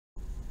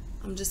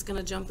I'm just going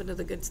to jump into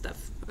the good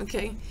stuff,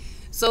 okay?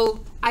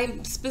 So I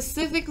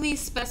specifically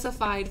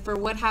specified for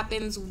what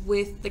happens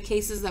with the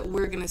cases that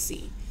we're going to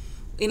see.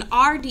 In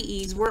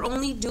RDEs, we're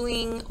only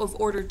doing of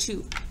order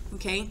 2,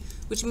 okay?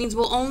 Which means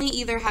we'll only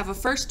either have a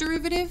first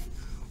derivative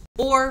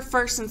or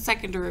first and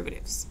second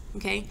derivatives,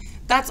 okay?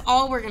 That's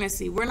all we're going to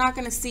see. We're not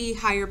going to see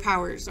higher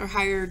powers or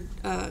higher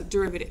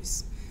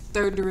derivatives,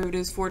 third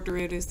derivatives, fourth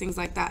derivatives, things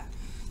like that.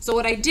 So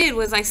what I did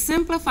was I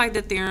simplified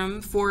the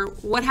theorem for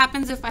what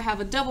happens if I have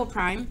a double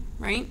prime,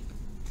 right?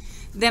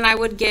 Then I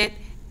would get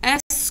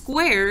s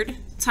squared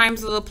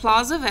times the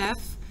Laplace of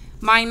f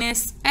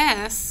minus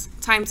s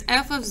times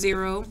f of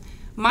 0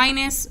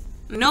 minus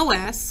no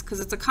s, because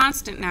it's a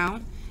constant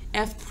now,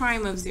 f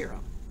prime of 0,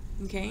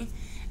 okay?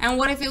 And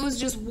what if it was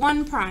just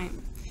 1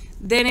 prime?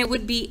 Then it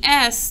would be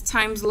s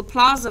times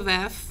Laplace of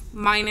f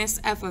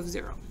minus f of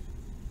 0,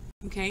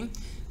 okay?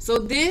 So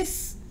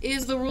this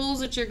is the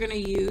rules that you're going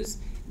to use.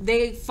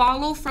 They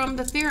follow from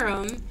the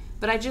theorem,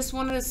 but I just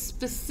wanted to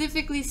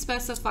specifically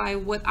specify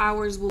what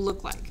ours will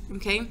look like,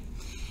 okay?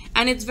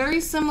 And it's very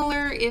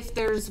similar if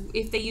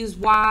they use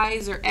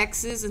y's or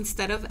x's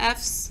instead of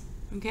f's,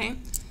 okay?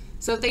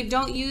 So if they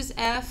don't use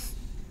f,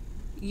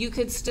 you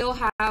could still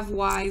have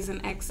y's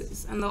and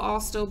x's, and they'll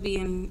all still be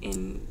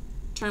in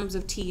terms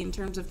of t, in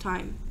terms of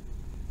time.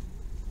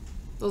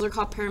 Those are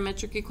called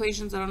parametric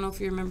equations. I don't know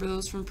if you remember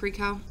those from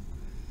pre-cal.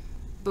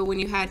 But when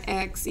you had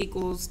x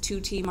equals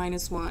 2t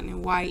minus 1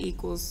 and y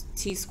equals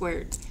t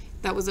squared,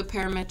 that was a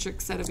parametric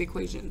set of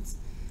equations.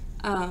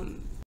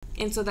 And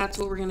so that's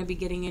what we're going to be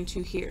getting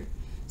into here.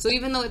 So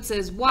even though it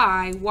says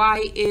y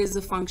is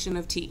a function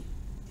of t,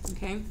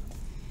 okay?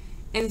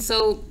 And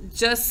so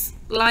just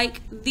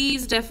like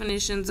these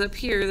definitions up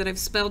here that I've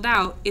spelled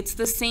out, it's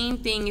the same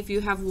thing if you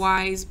have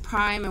y's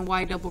prime and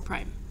y double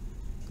prime,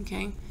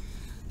 okay?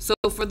 So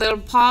for the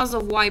Laplace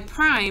of y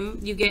prime,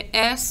 you get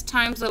s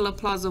times the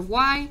Laplace of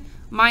y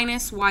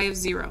minus y of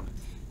 0.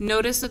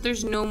 Notice that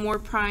there's no more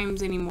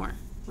primes anymore,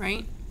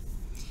 right?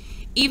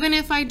 Even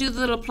if I do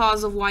the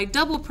Laplace of y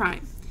double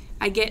prime,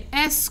 I get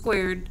s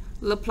squared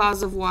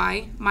Laplace of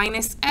y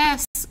minus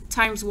s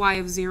times y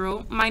of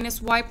 0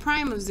 minus y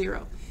prime of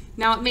 0.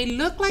 Now it may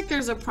look like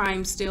there's a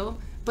prime still,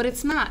 but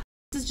it's not.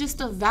 This is just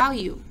a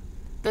value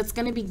that's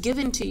going to be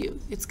given to you.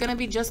 It's going to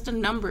be just a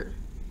number.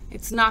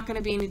 It's not going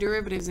to be any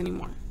derivatives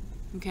anymore,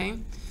 okay?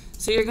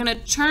 So you're going to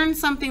turn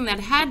something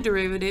that had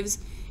derivatives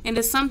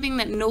into something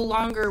that no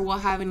longer will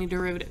have any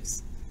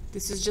derivatives.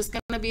 This is just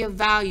going to be a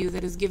value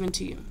that is given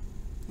to you,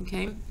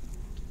 okay?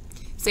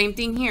 Same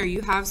thing here.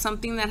 You have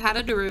something that had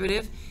a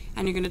derivative,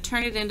 and you're going to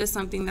turn it into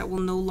something that will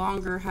no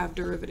longer have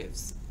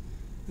derivatives,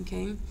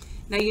 okay?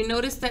 Now you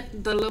notice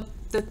that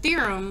the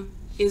theorem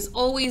is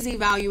always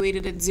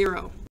evaluated at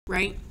 0,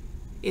 right?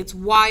 It's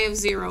y of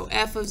 0,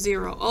 f of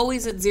 0,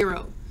 always at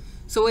 0.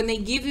 So when they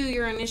give you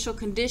your initial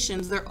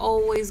conditions, they're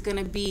always going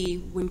to be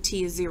when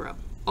t is 0,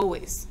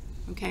 always,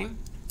 okay?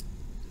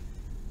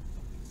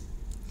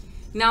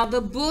 Now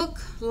the book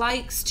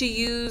likes to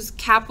use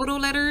capital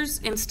letters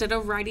instead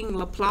of writing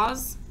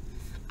Laplace.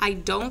 I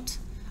don't.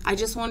 I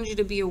just wanted you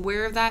to be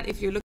aware of that.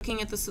 If you're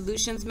looking at the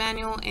solutions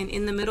manual and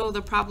in the middle of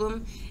the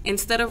problem,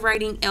 instead of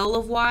writing L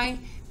of y,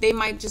 they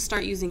might just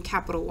start using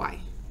capital Y,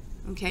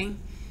 okay?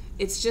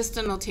 It's just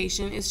a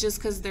notation. It's just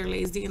because they're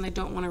lazy and they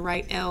don't want to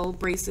write L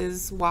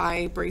braces,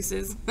 Y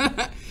braces.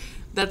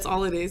 That's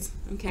all it is,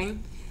 okay?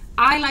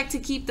 I like to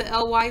keep the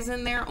LYs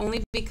in there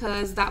only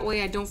because that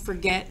way I don't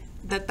forget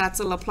that that's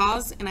a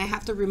Laplace, and I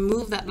have to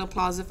remove that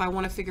Laplace if I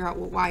want to figure out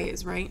what y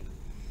is, right?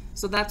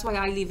 So that's why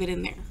I leave it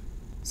in there.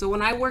 So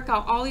when I work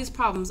out all these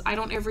problems, I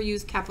don't ever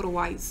use capital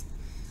Y's.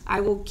 I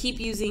will keep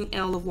using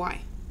L of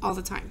y all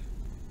the time,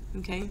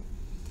 okay?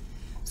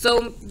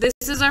 So this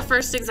is our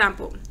first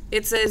example.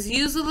 It says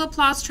use the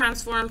Laplace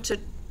transform to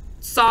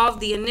solve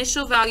the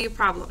initial value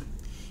problem.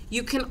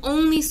 You can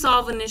only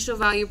solve initial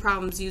value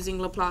problems using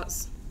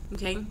Laplace,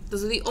 okay?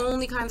 Those are the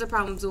only kinds of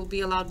problems you'll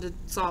be allowed to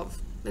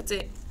solve. That's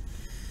it.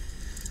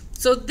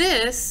 So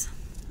this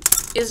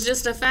is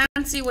just a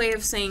fancy way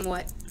of saying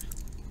what?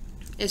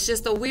 It's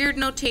just a weird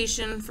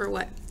notation for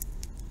what?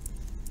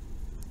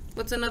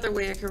 What's another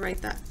way I could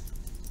write that?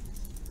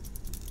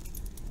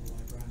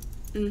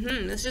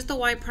 It's just a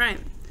y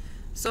prime.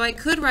 So I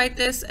could write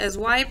this as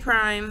y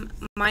prime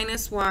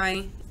minus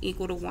y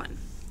equal to 1.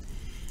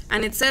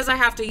 And it says I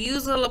have to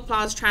use the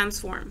Laplace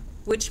transform,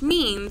 which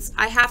means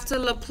I have to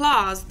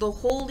Laplace the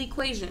whole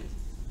equation.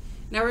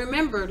 Now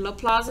remember,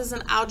 Laplace is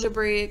an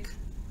algebraic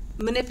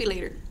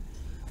manipulator,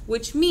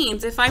 which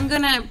means if I'm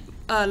going to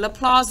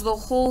Laplace the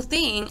whole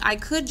thing, I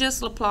could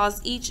just Laplace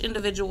each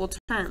individual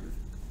term.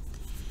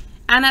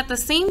 And at the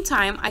same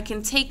time, I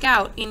can take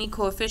out any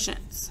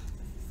coefficients.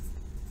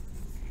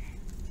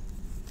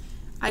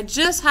 I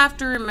just have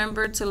to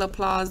remember to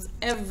Laplace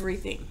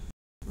everything,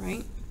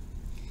 right?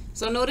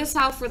 So notice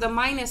how for the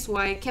minus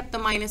y, I kept the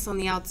minus on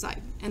the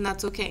outside, and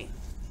that's okay.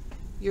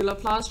 Your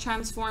Laplace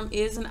transform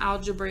is an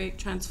algebraic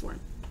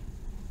transform.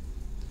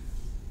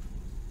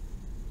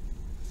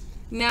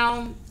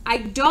 Now, I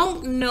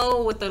don't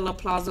know what the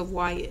Laplace of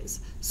y is.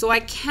 So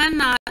I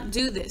cannot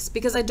do this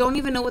because I don't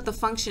even know what the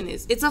function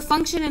is. It's a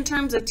function in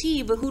terms of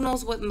t, but who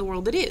knows what in the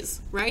world it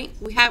is, right?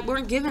 We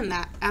weren't given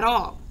that at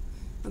all,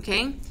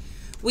 okay?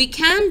 We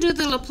can do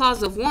the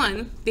Laplace of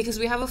 1 because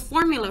we have a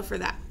formula for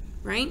that,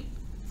 right?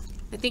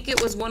 I think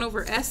it was 1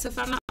 over s, if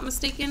I'm not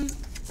mistaken.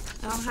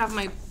 I don't have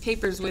my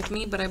papers with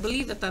me, but I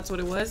believe that that's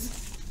what it was.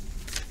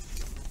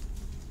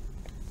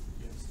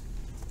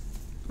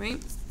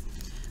 Right?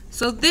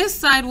 So this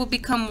side will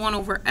become 1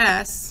 over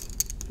s,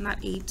 not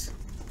 8.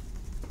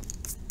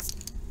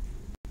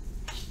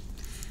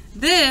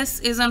 This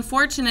is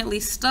unfortunately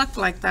stuck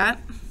like that.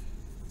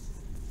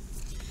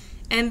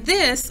 And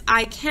this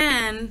I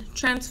can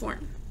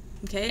transform.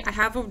 Okay, I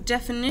have a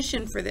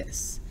definition for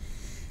this.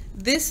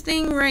 This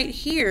thing right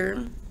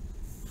here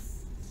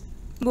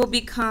will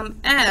become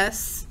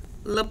s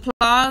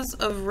Laplace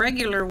of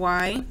regular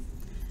y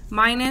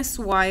minus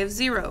y of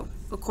 0,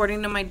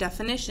 according to my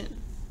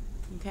definition.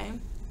 Okay?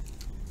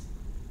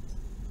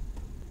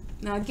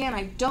 Now again,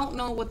 I don't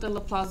know what the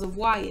Laplace of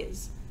y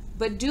is,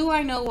 but do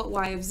I know what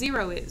y of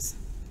 0 is?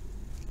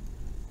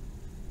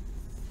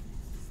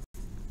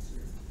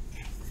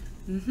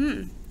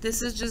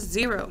 This is just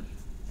 0.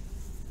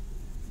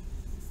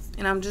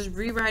 And I'm just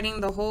rewriting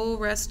the whole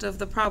rest of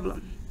the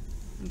problem.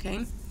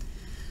 Okay?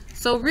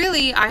 So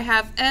really, I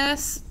have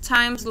s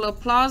times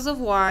Laplace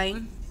of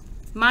y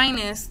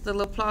minus the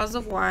Laplace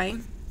of y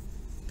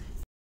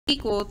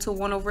equal to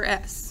 1 over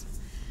s.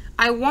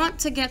 I want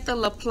to get the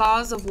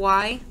Laplace of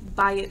y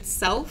by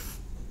itself,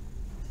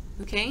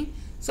 okay?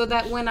 So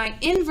that when I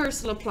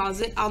inverse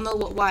Laplace it, I'll know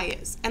what y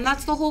is. And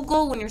that's the whole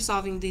goal when you're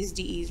solving these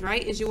DEs,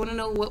 right? Is you want to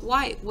know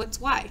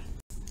what's y,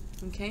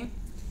 okay?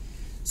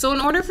 So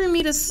in order for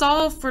me to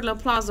solve for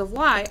Laplace of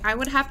y, I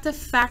would have to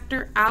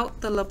factor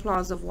out the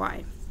Laplace of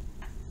y.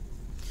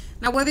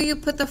 Now, whether you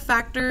put the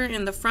factor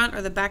in the front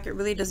or the back, it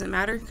really doesn't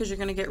matter because you're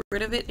going to get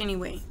rid of it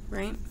anyway,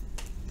 right?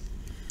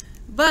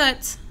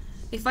 But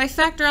if I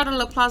factor out a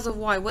Laplace of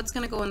y, what's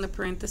going to go in the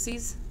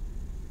parentheses?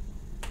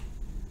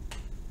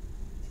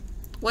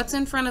 What's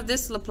in front of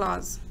this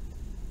Laplace?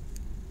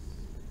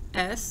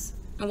 S.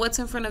 And what's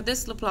in front of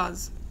this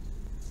Laplace?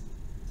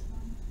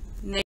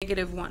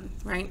 Negative 1,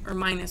 right? Or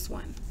minus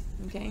 1,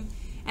 okay?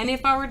 And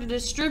if I were to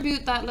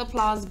distribute that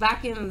Laplace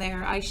back in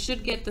there, I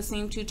should get the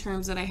same two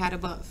terms that I had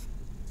above.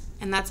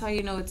 And that's how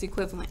you know it's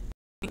equivalent.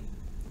 Right?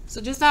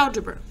 So just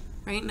algebra,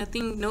 right?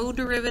 Nothing, no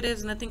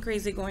derivatives, nothing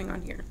crazy going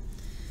on here.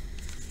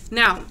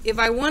 Now, if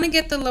I want to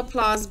get the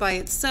Laplace by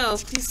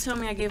itself, please tell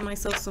me I gave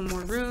myself some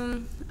more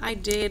room. I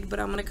did, but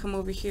I'm going to come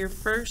over here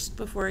first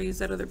before I use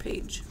that other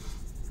page.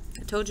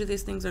 I told you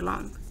these things are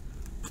long.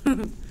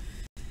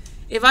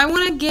 If I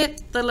want to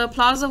get the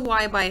Laplace of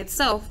y by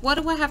itself, what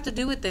do I have to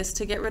do with this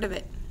to get rid of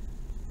it?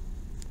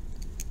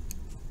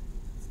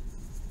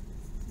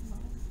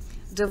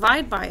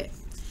 Divide by it.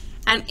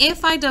 And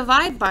if I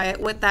divide by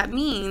it, what that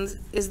means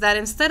is that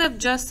instead of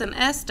just an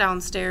s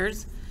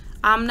downstairs,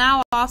 I'm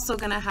now also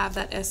going to have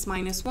that s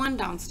minus 1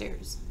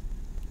 downstairs.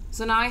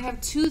 So now I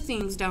have two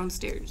things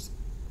downstairs.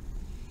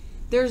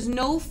 There's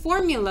no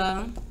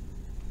formula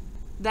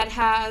that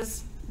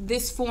has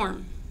this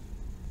form,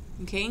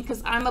 okay?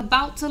 Because I'm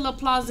about to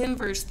Laplace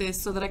inverse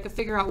this so that I can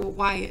figure out what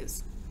y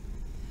is.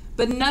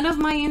 But none of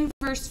my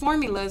inverse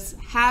formulas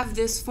have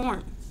this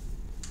form,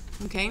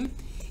 okay?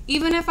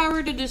 Even if I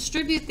were to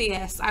distribute the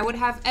s, I would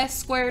have s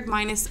squared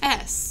minus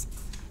s.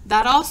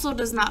 That also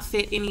does not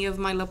fit any of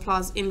my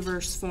Laplace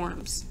inverse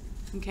forms,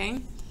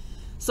 okay?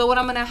 So what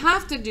I'm going to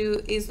have to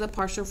do is the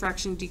partial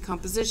fraction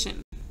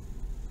decomposition,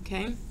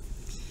 okay?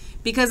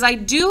 Because I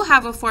do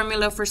have a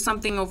formula for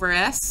something over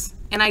s,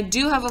 and I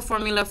do have a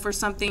formula for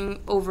something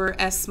over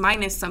s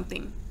minus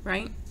something,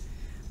 right?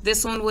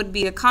 This one would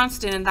be a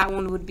constant, and that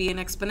one would be an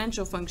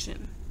exponential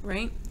function,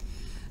 right?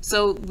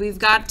 So we've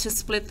got to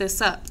split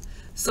this up.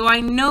 So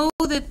I know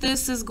that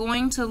this is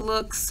going to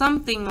look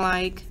something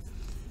like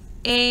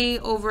a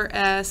over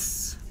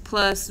s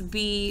plus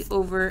b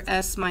over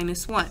s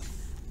minus 1.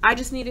 I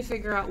just need to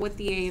figure out what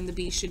the a and the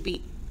b should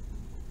be.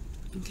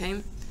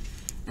 Okay?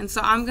 And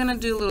so I'm going to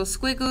do little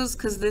squiggles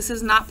because this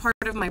is not part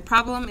of my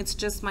problem. It's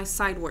just my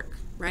side work,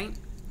 right?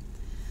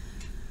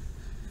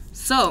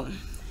 So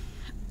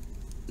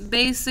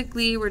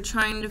basically we're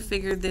trying to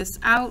figure this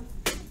out.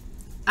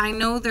 I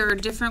know there are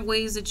different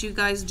ways that you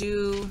guys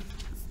do.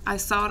 I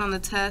saw it on the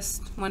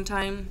test one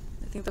time.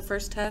 I think the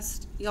first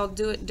test. Y'all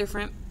do it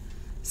different.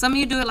 Some of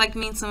you do it like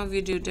me, and some of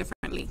you do it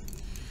differently.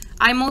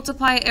 I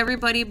multiply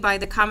everybody by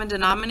the common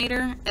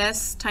denominator,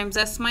 s times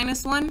s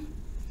minus 1.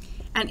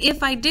 And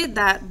if I did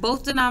that,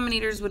 both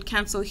denominators would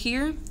cancel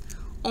here.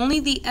 Only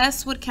the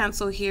s would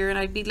cancel here, and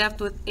I'd be left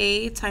with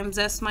a times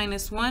s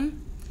minus 1.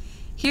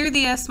 Here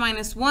the s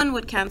minus 1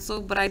 would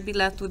cancel, but I'd be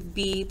left with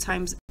b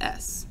times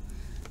s.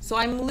 So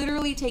I'm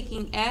literally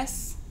taking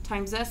s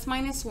times s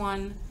minus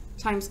 1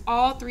 times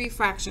all three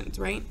fractions,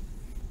 right?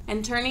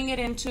 And turning it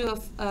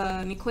into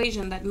an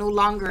equation that no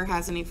longer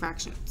has any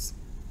fractions,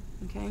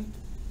 okay?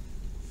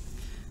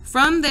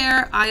 From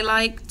there, I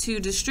like to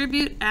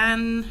distribute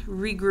and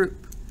regroup.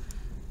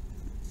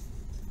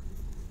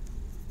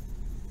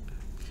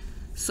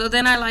 So So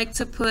then I like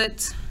to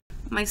put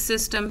my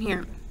system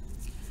here.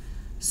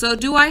 So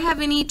do I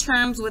have any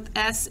terms with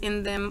s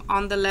in them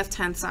on the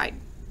left-hand side?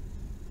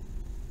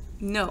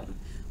 No,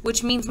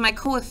 which means my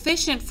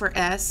coefficient for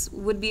s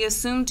would be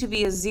assumed to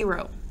be a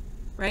 0,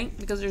 right?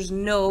 Because there's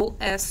no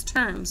s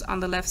terms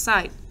on the left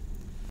side.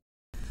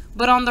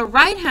 But on the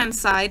right-hand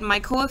side, my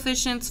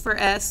coefficients for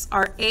s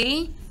are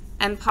a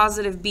and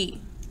positive b,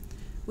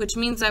 which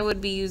means I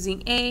would be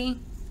using a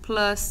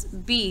plus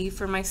b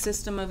for my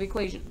system of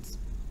equations.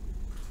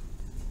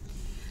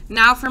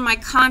 Now for my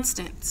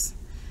constants.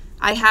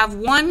 I have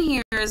 1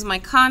 here as my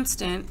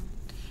constant,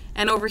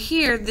 and over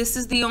here, this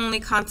is the only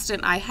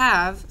constant I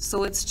have,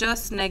 so it's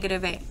just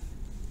negative a.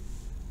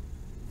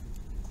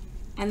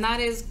 And that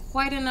is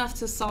quite enough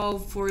to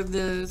solve for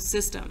the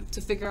system,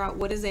 to figure out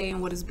what is a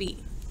and what is b.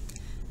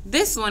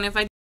 This one, if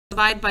I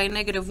divide by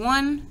negative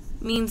 1,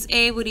 means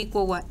a would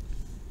equal what?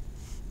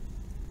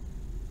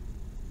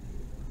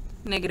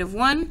 Negative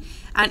 1.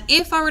 And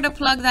if I were to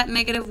plug that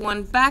negative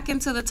 1 back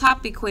into the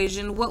top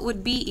equation, what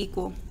would b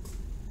equal?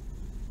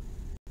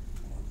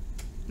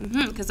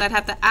 Because I'd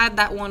have to add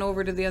that 1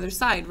 over to the other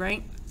side,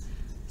 right?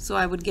 So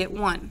I would get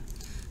 1.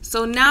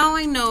 So now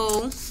I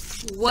know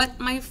what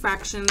my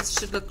fractions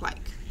should look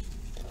like.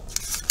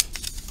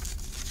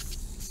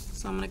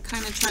 So I'm going to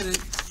kind of try to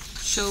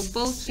show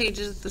both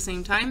pages at the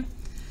same time.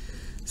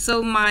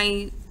 So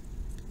my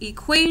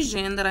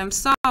equation that I'm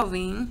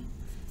solving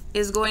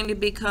is going to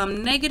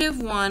become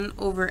negative 1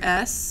 over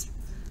s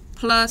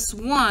plus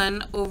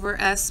 1 over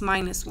s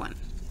minus 1.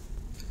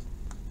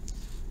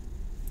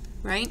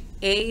 Right?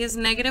 A is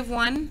negative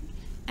 1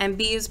 and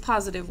b is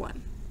positive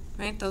 1.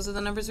 Right? Those are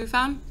the numbers we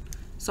found.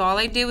 So all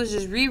I did was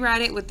just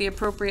rewrite it with the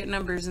appropriate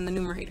numbers in the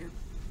numerator.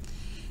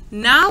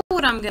 Now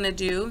what I'm going to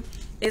do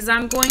is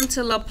I'm going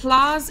to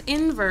Laplace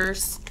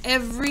inverse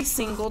every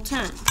single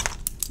term.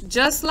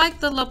 Just like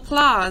the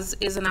Laplace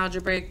is an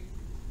algebraic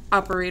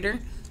operator,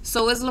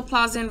 so is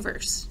Laplace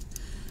inverse.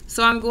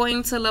 So I'm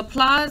going to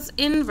Laplace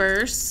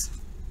inverse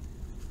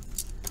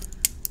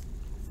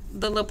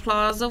the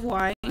Laplace of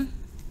y.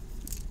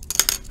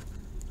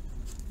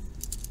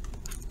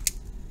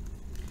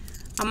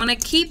 I'm going to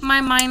keep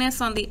my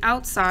minus on the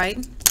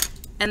outside,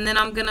 and then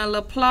I'm going to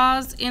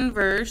Laplace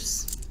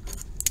inverse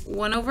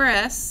 1 over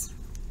s.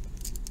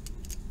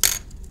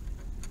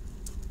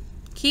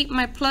 Keep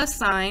my plus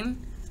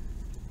sign.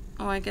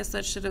 Oh, I guess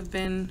that should have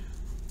been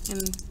in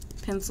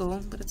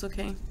pencil, but it's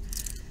okay.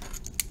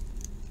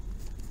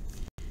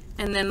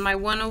 And then my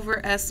 1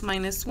 over s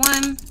minus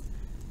 1,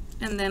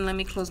 and then let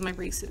me close my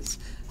braces.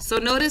 So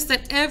notice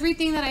that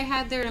everything that I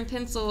had there in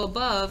pencil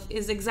above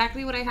is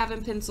exactly what I have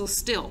in pencil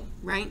still,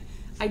 right?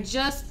 I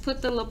just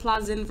put the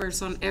Laplace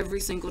inverse on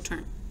every single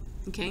term,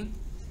 okay?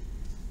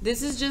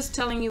 This is just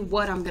telling you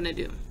what I'm gonna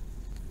do.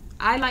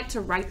 I like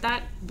to write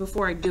that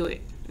before I do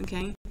it,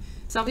 okay?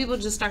 Some people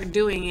just start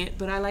doing it,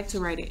 but I like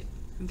to write it,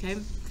 okay?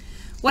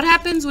 What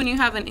happens when you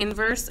have an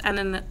inverse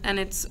and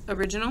its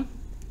original?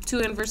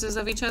 Two inverses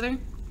of each other?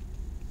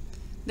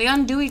 They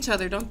undo each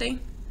other, don't they?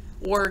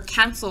 Or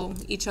cancel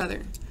each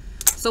other.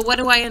 So what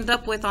do I end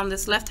up with on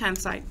this left-hand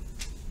side?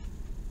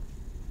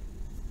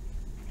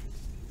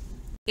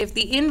 If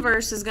the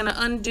inverse is going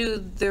to undo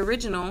the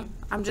original,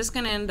 I'm just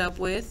going to end up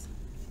with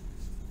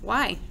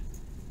y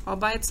all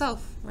by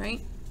itself, right?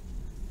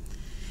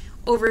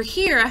 Over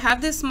here, I have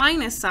this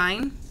minus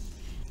sign,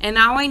 and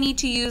now I need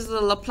to use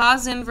the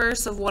Laplace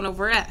inverse of 1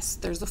 over s.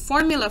 There's a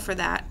formula for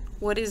that.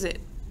 What is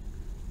it?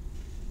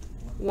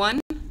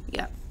 1?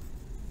 Yeah.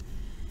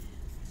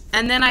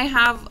 And then I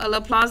have a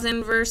Laplace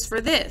inverse for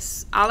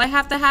this. All I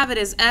have to have it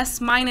is s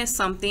minus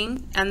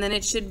something, and then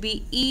it should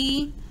be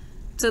e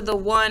to the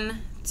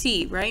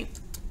 1t, right?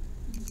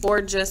 Or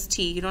just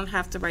t. You don't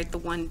have to write the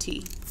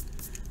 1t.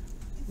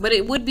 But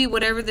it would be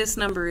whatever this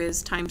number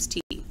is times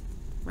t,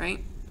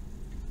 right?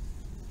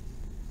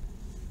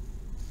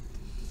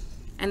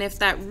 And if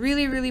that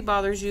really, really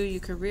bothers you, you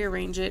could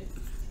rearrange it.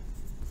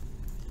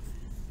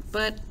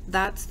 But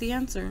that's the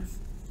answer.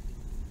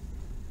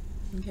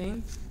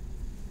 Okay?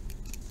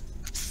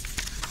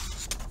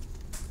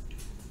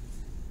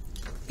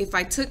 If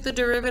I took the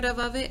derivative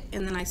of it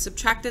and then I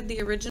subtracted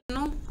the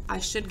original, I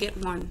should get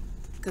 1,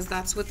 because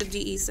that's what the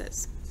DE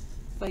says.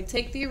 If I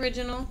take the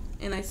original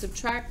and I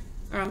subtract,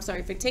 or I'm sorry,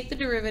 if I take the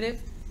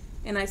derivative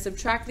and I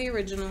subtract the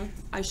original,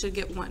 I should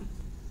get 1,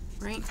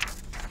 right?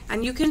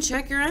 And you can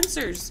check your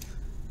answers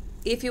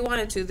if you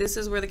wanted to. This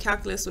is where the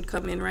calculus would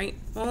come in, right?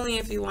 Only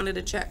if you wanted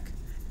to check.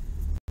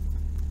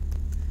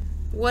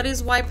 What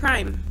is y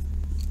prime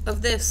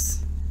of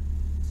this?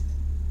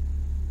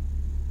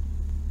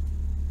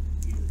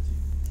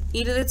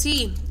 E to the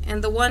t,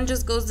 and the 1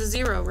 just goes to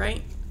 0,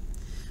 right?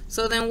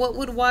 So then what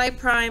would y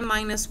prime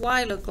minus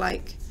y look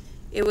like?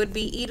 It would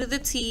be e to the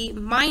t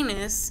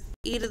minus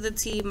e to the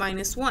t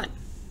minus 1,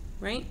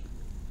 right?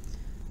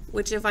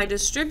 Which if I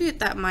distribute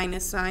that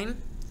minus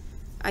sign,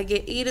 I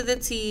get e to the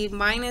t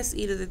minus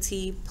e to the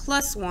t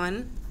plus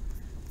 1.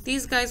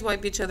 These guys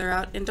wipe each other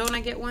out, and don't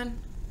I get 1?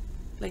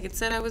 Like it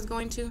said I was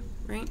going to,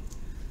 right?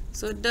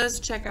 So it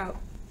does check out.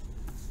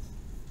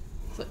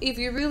 So if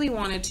you really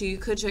wanted to, you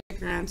could check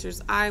your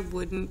answers. I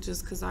wouldn't,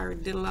 just because I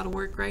already did a lot of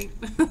work, right?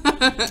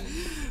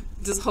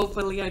 Just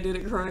hopefully I did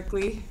it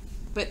correctly.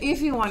 But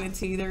if you wanted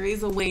to, there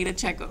is a way to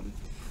check them,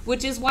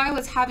 which is why I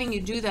was having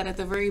you do that at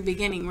the very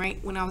beginning,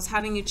 right? When I was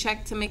having you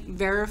check to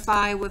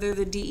verify whether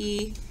the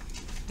DE,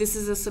 this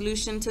is a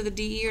solution to the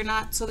DE or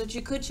not, so that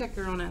you could check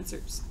your own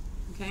answers,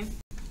 okay?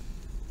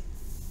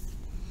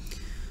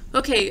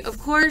 Okay, of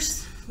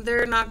course,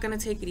 they're not going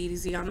to take it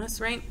easy on us,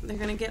 right? They're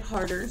going to get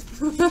harder.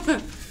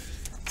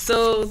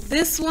 So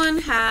this one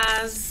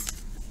has,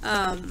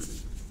 how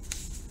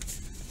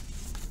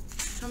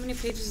many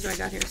pages do I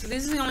got here? So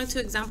these are the only two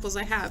examples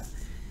I have.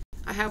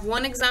 I have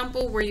one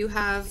example where you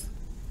have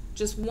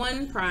just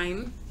one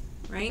prime,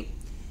 right?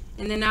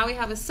 And then now we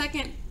have a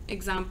second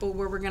example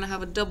where we're going to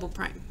have a double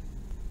prime,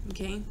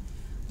 okay?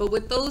 But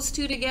with those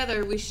two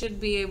together, we should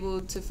be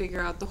able to figure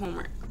out the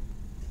homework,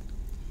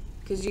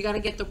 because you got to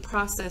get the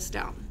process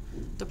down.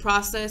 The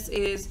process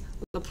is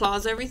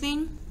Laplace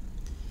everything,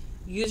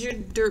 use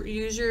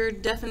your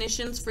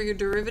definitions for your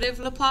derivative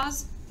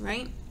Laplace,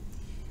 right?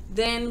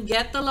 Then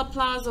get the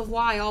Laplace of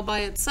y all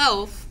by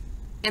itself,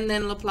 and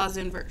then Laplace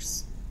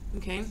inverse,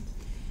 okay?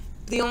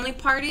 The only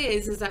part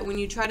is that when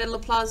you try to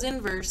Laplace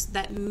inverse,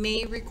 that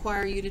may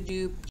require you to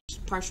do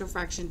partial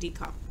fraction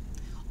decomp.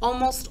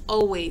 Almost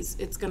always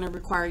it's going to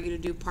require you to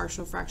do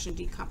partial fraction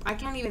decomp. I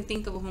can't even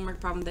think of a homework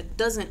problem that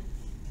doesn't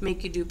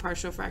make you do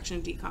partial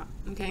fraction decomp,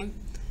 okay?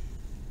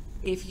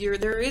 If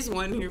there is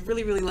one, you're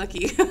really, really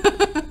lucky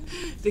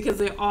because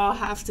they all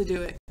have to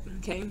do it,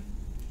 okay?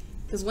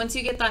 Because once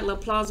you get that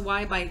Laplace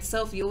y by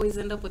itself, you always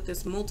end up with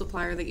this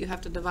multiplier that you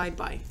have to divide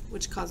by,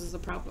 which causes a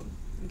problem,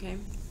 okay?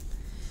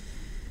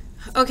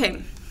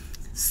 Okay,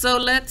 so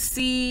let's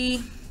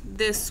see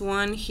this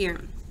one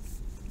here.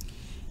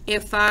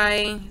 If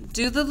I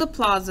do the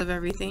Laplace of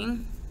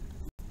everything,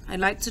 I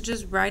like to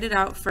just write it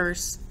out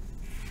first.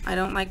 I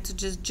don't like to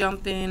just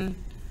jump in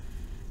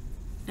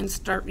and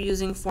start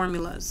using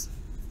formulas.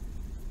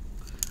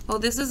 Oh,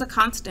 this is a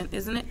constant,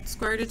 isn't it?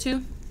 Square root of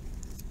 2?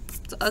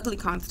 It's an ugly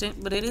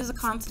constant, but it is a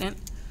constant.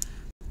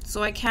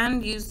 So I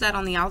can use that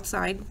on the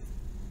outside.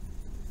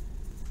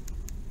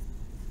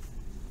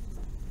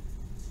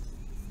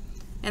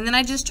 And then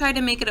I just try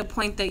to make it a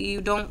point that you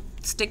don't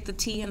stick the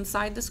t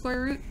inside the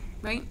square root,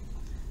 right?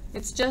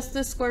 It's just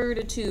the square root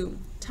of 2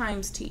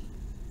 times t,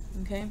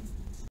 okay?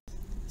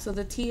 So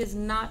the t is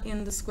not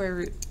in the square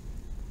root.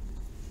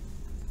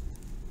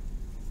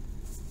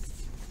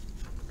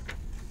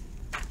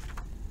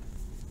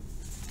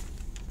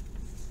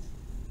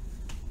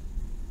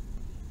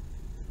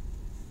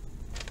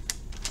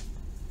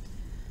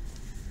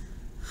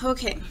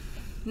 Okay,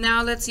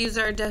 now let's use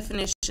our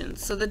definition.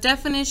 So the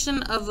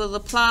definition of the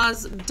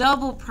Laplace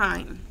double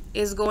prime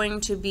is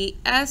going to be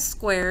s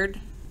squared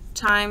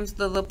times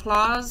the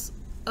Laplace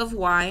of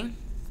y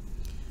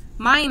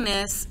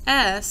minus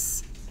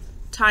s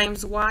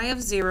times y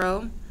of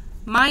 0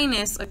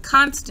 minus a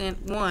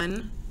constant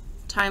 1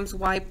 times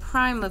y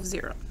prime of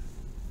 0.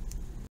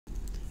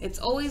 It's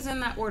always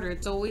in that order.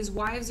 It's always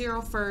y of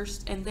 0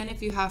 first, and then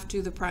if you have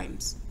to, the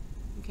primes,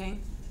 okay?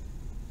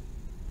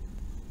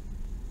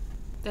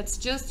 That's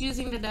just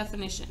using the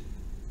definition.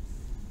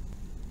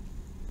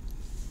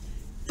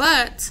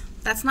 But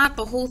that's not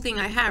the whole thing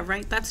I have,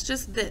 right? That's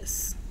just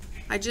this.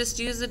 I just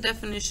use the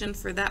definition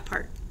for that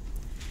part.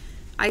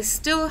 I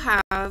still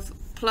have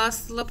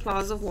plus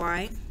Laplace of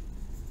y,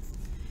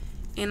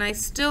 and I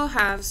still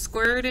have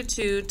square root of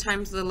 2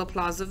 times the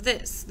Laplace of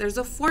this. There's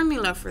a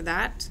formula for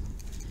that,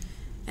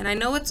 and I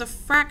know it's a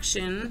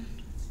fraction,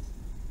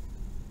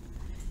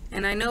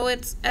 and I know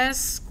it's s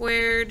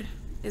squared.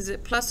 Is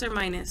it plus or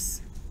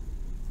minus?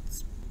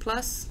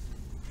 Plus,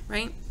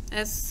 right?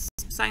 S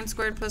sine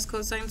squared plus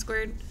cosine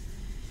squared.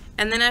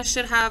 And then I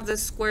should have the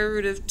square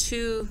root of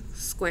 2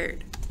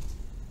 squared.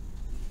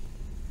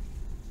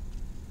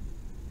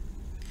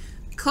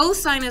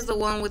 Cosine is the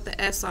one with the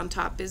s on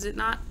top, is it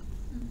not?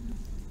 Mm-hmm.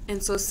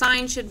 And so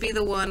sine should be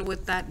the one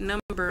with that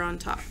number on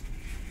top.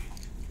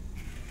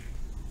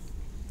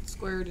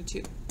 Square root of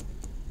 2.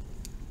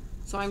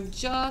 So I'm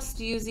just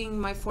using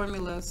my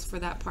formulas for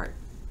that part,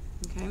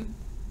 okay?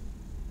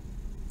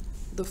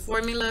 The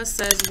formula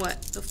says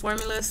what? The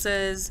formula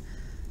says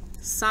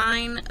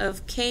sine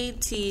of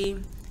kt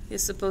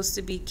is supposed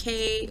to be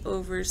k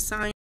over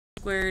sine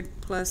squared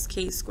plus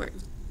k squared,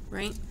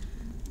 right?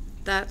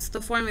 That's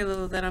the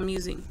formula that I'm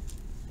using.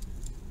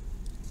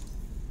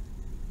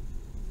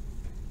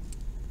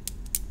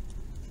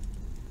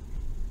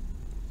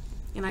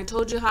 And I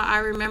told you how I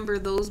remember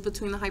those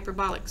between the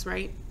hyperbolics,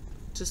 right?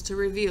 Just to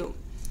review.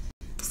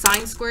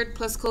 Sine squared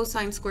plus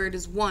cosine squared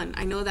is 1.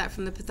 I know that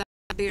from the Pythagorean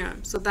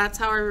theorem. So that's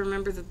how I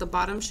remember that the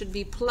bottom should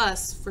be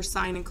plus for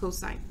sine and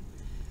cosine.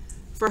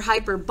 For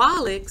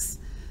hyperbolics,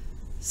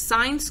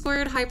 sine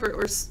squared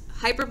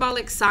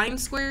hyperbolic sine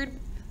squared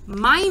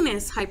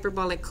minus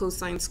hyperbolic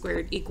cosine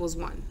squared equals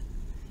 1.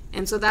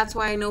 And so that's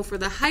why I know for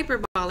the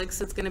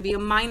hyperbolics it's going to be a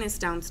minus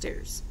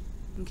downstairs.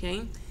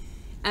 Okay?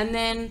 And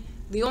then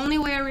the only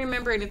way I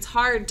remember it, it's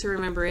hard to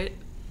remember it,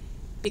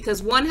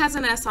 because one has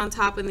an s on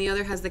top and the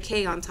other has the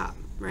k on top,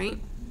 right?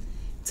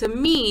 To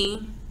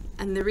me,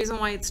 and the reason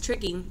why it's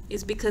tricky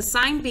is because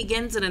sine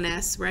begins in an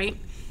S, right?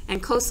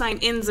 And cosine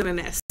ends in an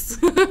S.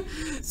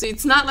 So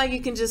it's not like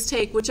you can just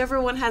take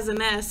whichever one has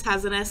an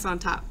S on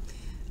top.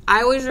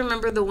 I always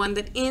remember the one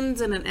that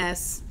ends in an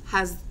S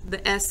has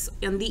the S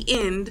and the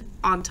end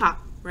on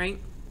top, right?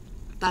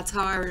 That's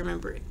how I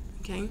remember it,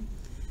 okay?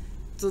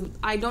 So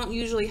I don't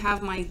usually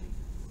have my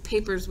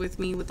papers with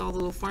me with all the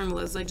little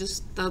formulas.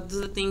 Those are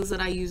the things that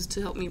I use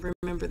to help me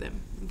remember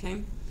them,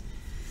 okay?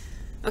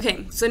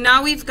 Okay, so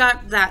now we've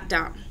got that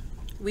down.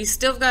 We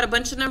still got a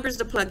bunch of numbers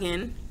to plug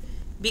in,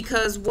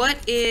 because what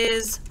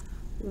is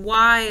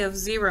y of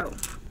 0?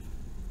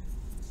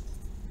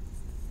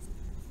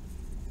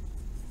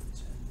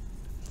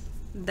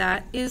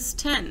 That is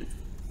 10.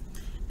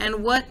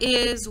 And what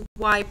is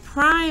y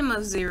prime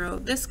of 0?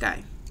 This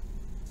guy.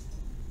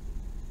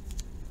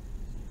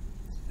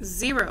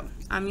 0.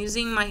 I'm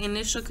using my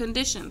initial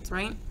conditions,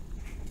 right?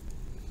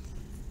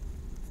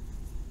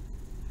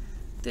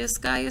 This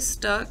guy is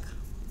stuck.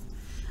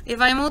 If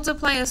I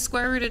multiply a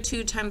square root of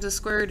 2 times a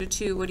square root of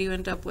 2, what do you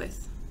end up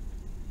with?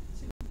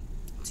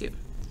 2.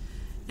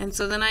 And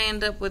so then I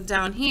end up with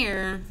down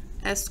here,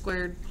 s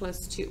squared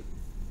plus 2.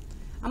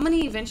 I'm going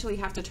to eventually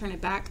have to turn it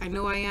back. I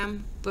know I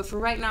am. But for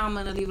right now, I'm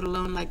going to leave it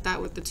alone like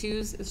that with the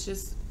 2's. It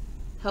just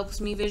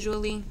helps me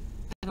visually.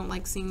 I don't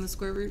like seeing the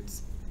square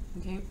roots.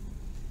 Okay.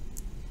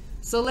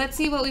 So let's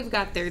see what we've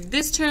got there.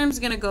 This term's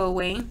going to go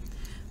away.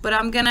 But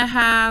I'm going to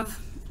have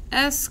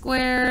s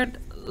squared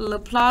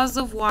Laplace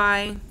of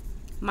y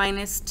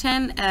minus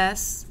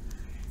 10s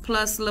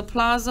plus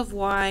Laplace of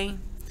y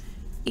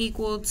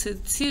equal to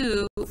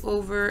 2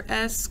 over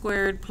s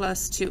squared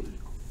plus 2.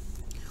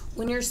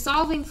 When you're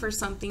solving for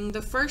something,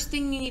 the first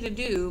thing you need to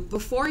do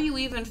before you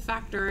even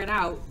factor it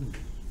out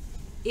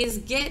is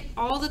get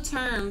all the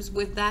terms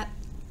with that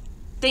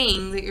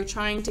thing that you're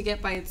trying to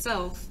get by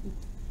itself,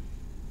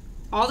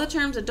 all the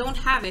terms that don't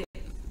have it,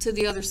 to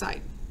the other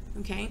side,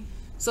 okay?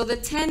 So the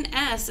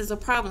 10s is a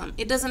problem.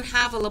 It doesn't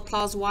have a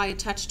Laplace y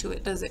attached to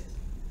it, does it?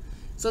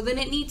 So then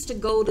it needs to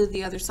go to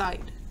the other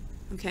side,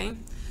 okay?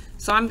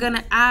 So I'm going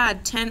to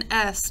add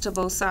 10s to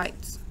both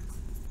sides.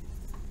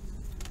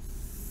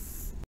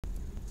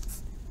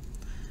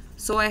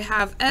 So I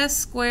have s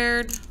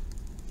squared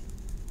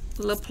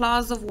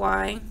Laplace of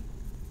y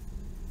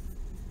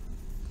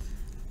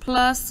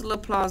plus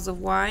Laplace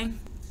of y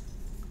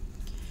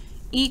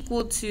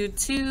equal to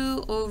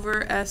 2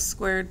 over s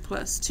squared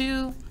plus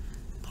 2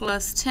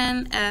 plus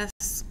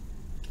 10s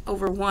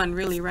over 1,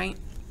 really, right?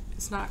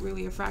 It's not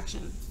really a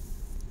fraction.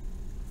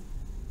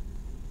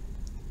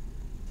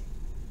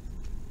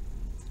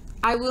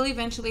 I will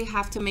eventually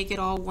have to make it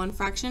all one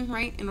fraction,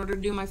 right, in order to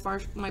do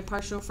my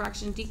partial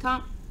fraction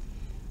decomp.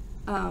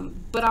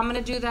 But I'm going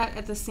to do that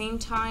at the same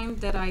time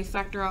that I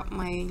factor out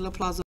my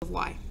Laplace of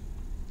y,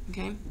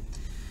 okay?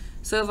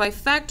 So if I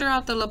factor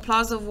out the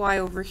Laplace of y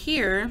over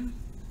here,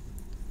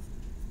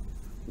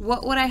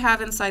 what would I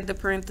have inside the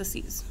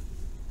parentheses?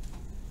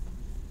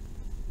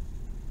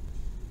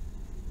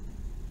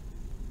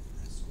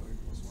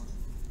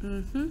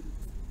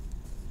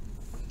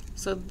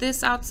 So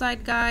this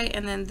outside guy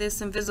and then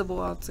this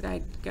invisible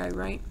outside guy,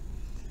 right?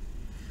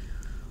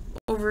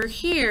 Over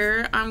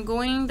here, I'm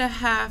going to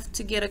have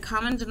to get a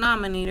common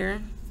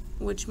denominator,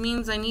 which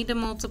means I need to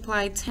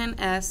multiply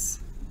 10s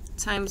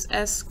times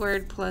s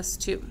squared plus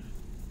 2.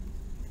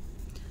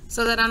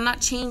 So that I'm not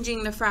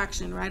changing the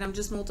fraction, right? I'm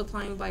just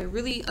multiplying by a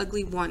really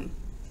ugly 1,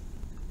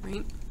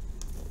 right?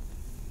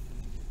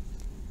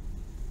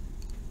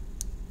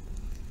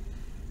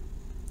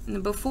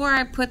 And before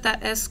I put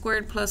that s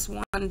squared plus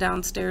 1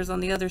 downstairs on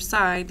the other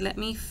side, let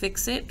me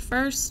fix it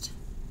first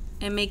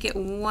and make it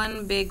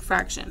one big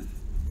fraction.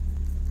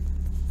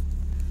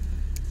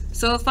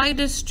 So if I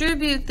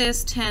distribute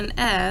this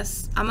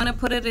 10s, I'm going to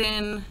put it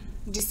in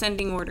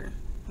descending order,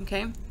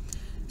 okay?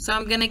 So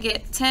I'm going to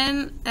get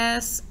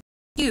 10s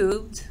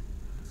cubed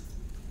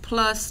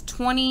plus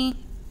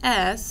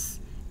 20s,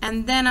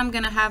 and then I'm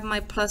going to have my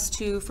plus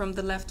 2 from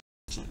the left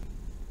section,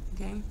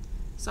 okay?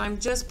 So I'm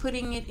just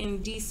putting it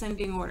in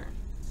descending order.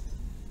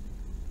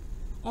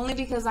 Only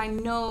because I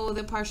know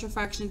the partial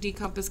fraction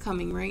decomp is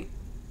coming, right?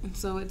 And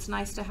so it's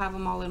nice to have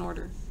them all in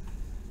order.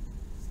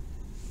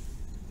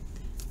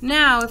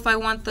 Now, if I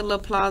want the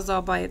Laplace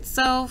all by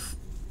itself,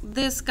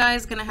 this guy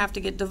is going to have to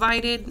get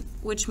divided,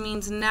 which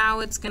means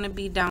now it's going to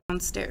be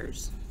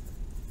downstairs.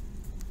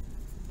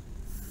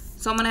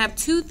 So I'm going to have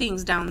two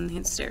things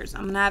downstairs.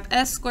 I'm going to have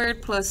s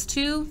squared plus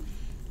 2,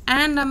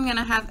 and I'm going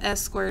to have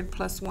s squared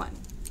plus 1.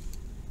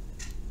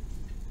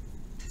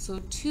 So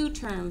two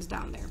terms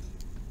down there.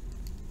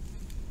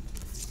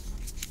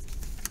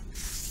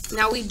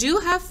 Now we do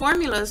have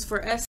formulas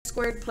for s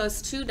squared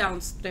plus 2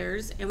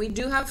 downstairs, and we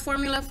do have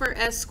formula for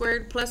s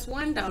squared plus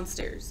 1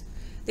 downstairs.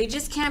 They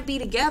just can't be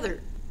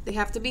together. They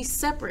have to be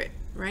separate,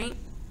 right?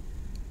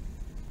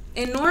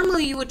 And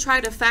normally you would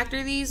try to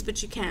factor these,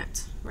 but you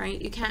can't, right?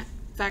 You can't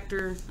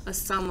factor a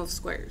sum of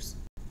squares.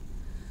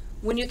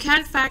 When you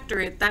can't factor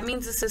it, that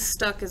means this is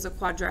stuck as a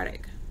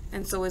quadratic,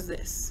 and so is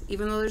this.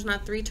 Even though there's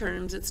not 3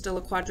 terms, it's still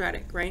a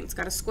quadratic, right? It's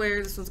got a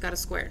square, this one's got a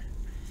square.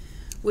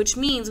 which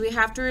means we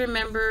have to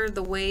remember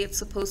the way it's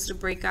supposed to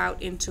break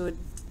out into a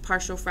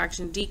partial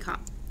fraction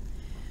decomp.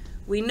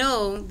 We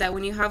know that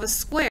when you have a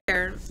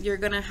square, you're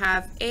going to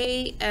have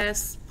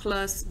as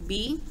plus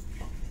b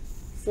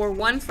for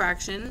one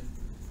fraction,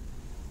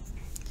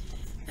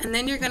 and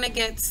then you're going to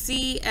get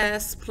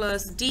cs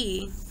plus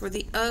d for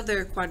the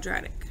other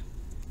quadratic.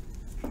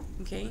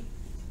 Okay?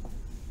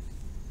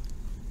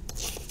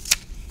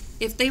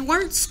 If they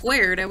weren't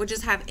squared, I would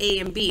just have a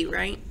and b,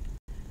 right?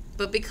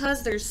 But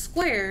because they're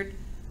squared,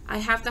 I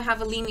have to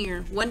have a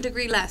linear 1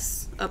 degree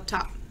less up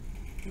top.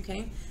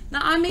 Okay?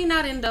 Now, I may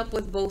not end up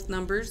with both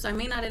numbers. I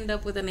may not end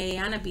up with an a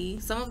and a b.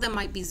 Some of them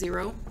might be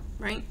 0,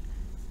 right?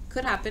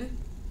 Could happen.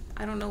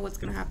 I don't know what's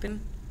going to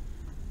happen.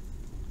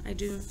 I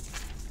do.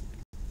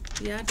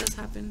 Yeah, it does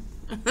happen.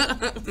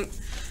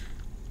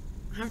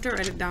 I have to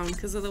write it down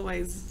because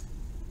otherwise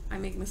I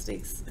make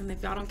mistakes. And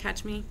if y'all don't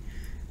catch me,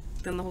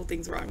 then the whole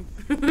thing's wrong.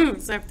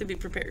 So I have to be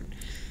prepared.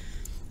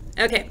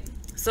 Okay,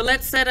 so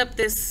let's set up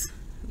this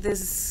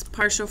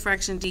partial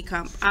fraction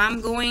decomp.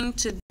 I'm going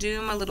to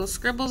do my little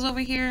scribbles over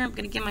here. I'm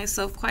going to give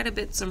myself quite a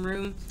bit some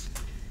room.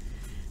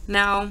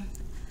 Now,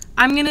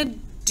 I'm going to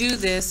do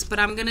this, but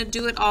I'm going to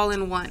do it all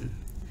in one.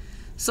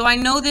 So I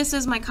know this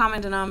is my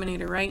common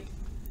denominator, right?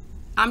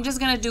 I'm just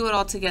going to do it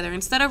all together.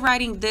 Instead of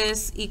writing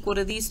this equal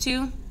to these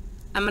two,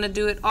 I'm going to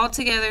do it all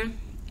together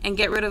and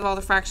get rid of all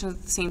the fractions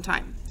at the same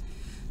time.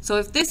 So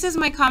if this is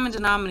my common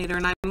denominator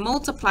and I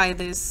multiply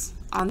this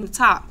on the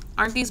top,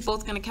 aren't these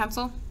both going to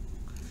cancel?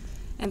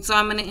 And so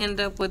I'm going to end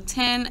up with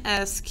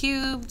 10s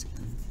cubed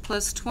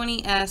plus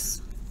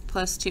 20s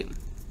plus 2.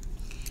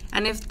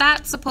 And if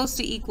that's supposed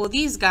to equal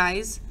these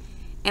guys,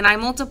 and I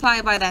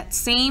multiply by that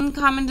same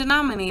common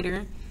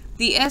denominator,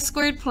 the s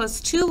squared plus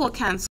 2 will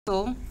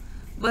cancel,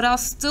 but I'll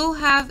still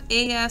have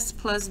as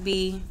plus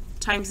b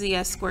times the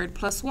s squared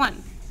plus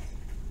 1.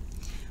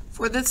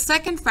 For the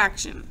second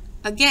fraction,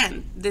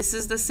 again, this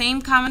is the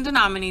same common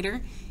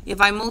denominator. If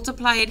I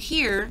multiply it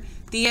here,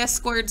 the s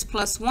squareds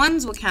plus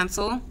 1s will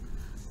cancel,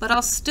 but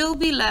I'll still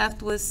be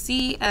left with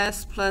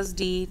cs plus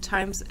d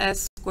times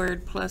s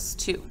squared plus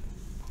 2.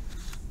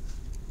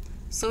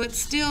 So it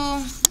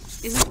still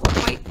isn't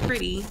quite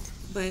pretty,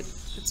 but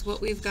it's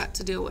what we've got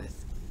to deal with.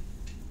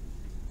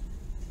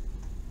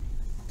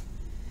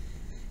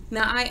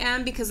 Now I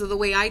am, because of the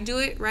way I do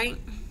it, right?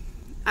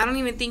 I don't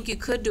even think you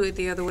could do it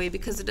the other way,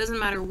 because it doesn't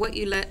matter what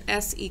you let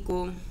s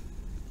equal,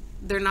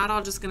 they're not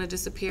all just going to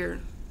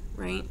disappear,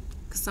 right?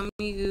 Because some of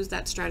you use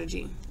that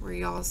strategy where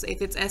y'all say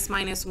if it's s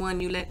minus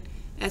 1, you let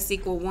s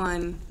equal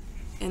 1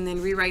 and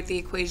then rewrite the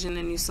equation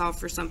and you solve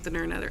for something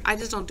or another. I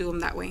just don't do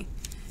them that way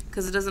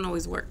because it doesn't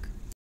always work.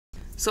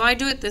 So I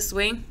do it this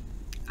way.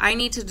 I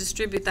need to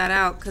distribute that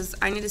out because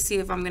I need to see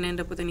if I'm going to end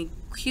up with any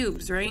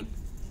cubes, right?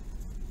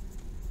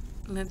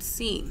 Let's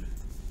see.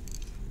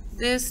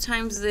 This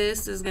times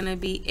this is going to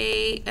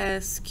be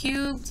as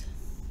cubed,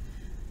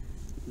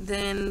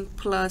 then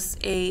plus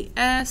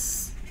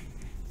as,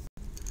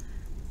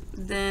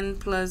 then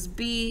plus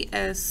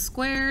bs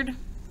squared,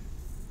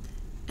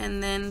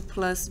 and then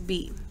plus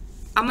b.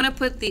 I'm going to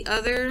put the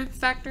other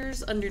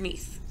factors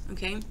underneath,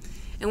 okay?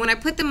 And when I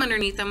put them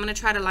underneath, I'm going to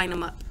try to line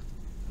them up,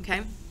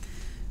 okay?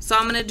 So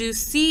I'm going to do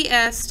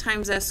cs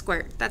times s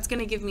squared. That's going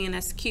to give me an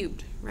s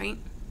cubed, right?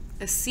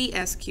 A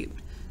cs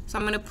cubed. So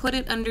I'm going to put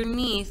it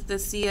underneath the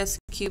cs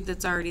cubed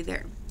that's already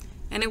there.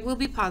 And it will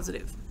be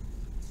positive.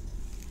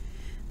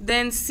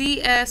 Then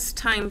cs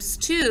times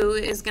 2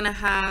 is going to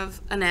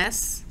have an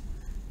s.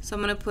 So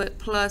I'm going to put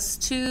plus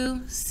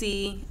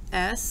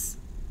 2cs.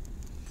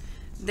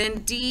 Then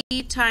d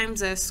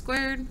times s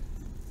squared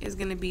is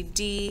going to be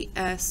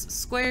ds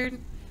squared.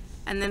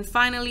 And then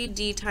finally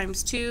d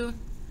times 2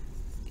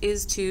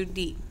 is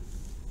 2d.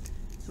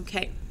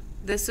 Okay,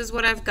 this is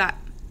what I've got.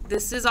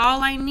 This is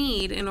all I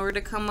need in order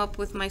to come up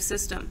with my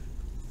system.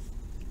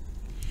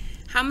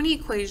 How many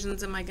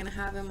equations am I going to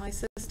have in my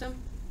system?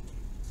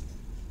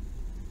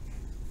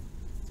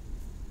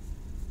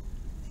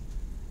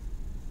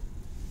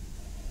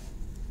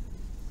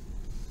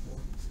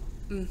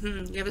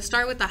 You have to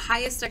start with the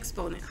highest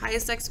exponent.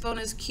 Highest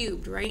exponent is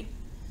cubed, right?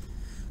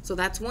 So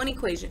that's one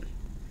equation.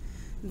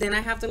 Then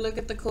I have to look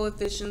at the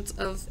coefficients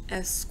of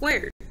s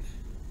squared.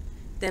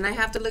 Then I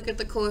have to look at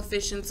the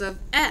coefficients of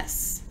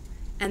s.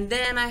 And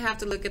then I have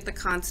to look at the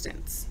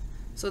constants.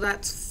 So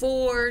that's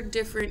 4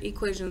 different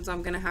equations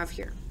I'm going to have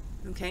here,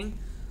 okay?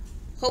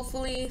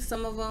 Hopefully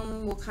some of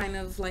them will kind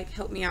of like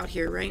help me out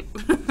here, right?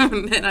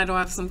 And I don't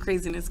have some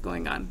craziness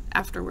going on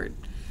afterward.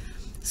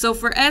 So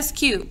for s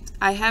cubed,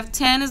 I have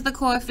 10 as the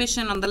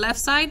coefficient on the left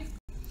side,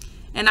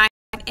 and I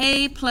have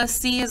a plus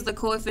c as the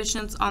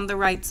coefficients on the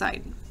right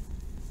side.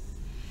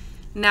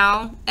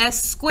 Now,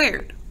 s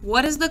squared.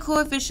 What is the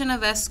coefficient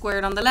of s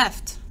squared on the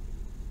left?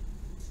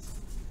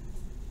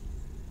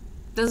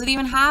 Does it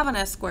even have an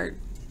s squared?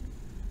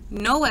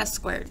 No s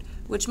squared,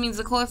 which means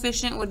the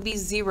coefficient would be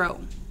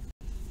 0,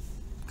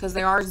 because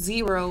there are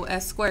 0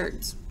 s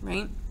squareds,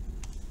 right?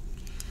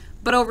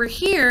 But over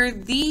here,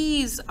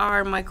 these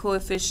are my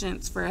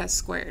coefficients for s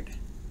squared.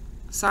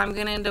 So I'm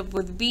going to end up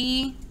with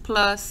b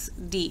plus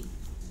d.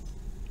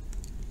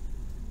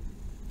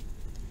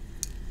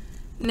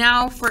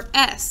 Now for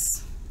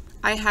S,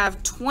 I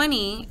have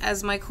 20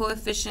 as my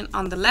coefficient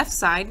on the left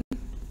side.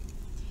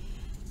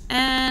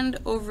 And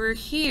over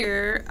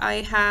here,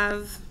 I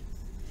have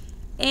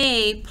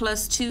A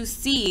plus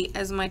 2C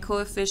as my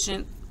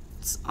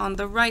coefficients on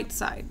the right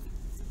side.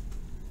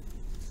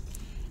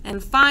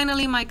 And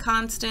finally, my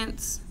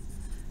constants,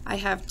 I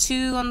have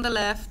 2 on the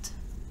left,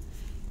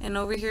 and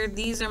over here,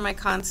 these are my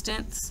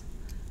constants.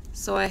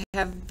 So I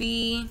have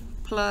B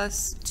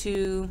plus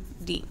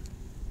 2D.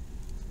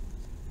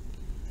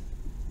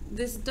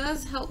 This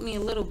does help me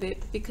a little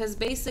bit because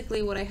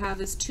basically what I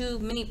have is 2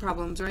 mini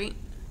problems, right?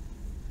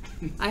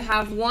 I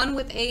have one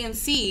with A and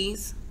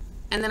C's,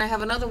 and then I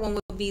have another one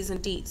with B's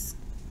and D's.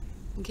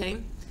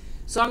 Okay?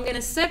 So I'm going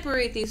to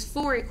separate these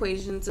 4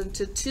 equations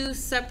into 2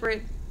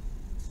 separate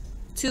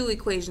 2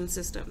 equation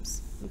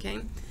systems. Okay?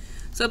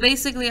 So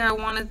basically I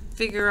want to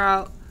figure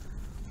out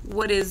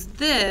what is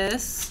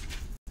this,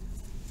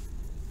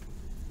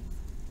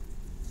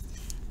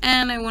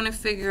 and I want to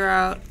figure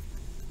out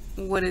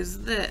what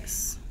is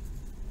this.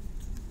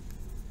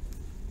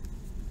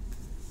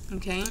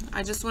 Okay?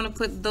 I just want to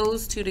put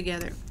those 2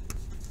 together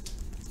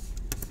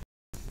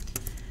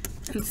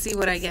and see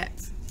what I get.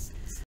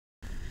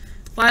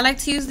 Well, I like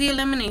to use the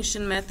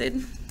elimination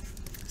method.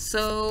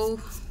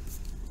 So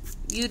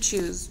you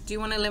choose. Do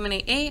you want to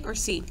eliminate A or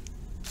C?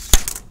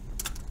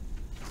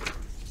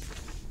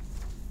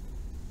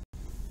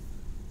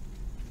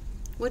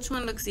 Which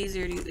one looks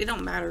easier to you? It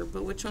don't matter,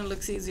 but which one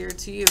looks easier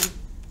to you?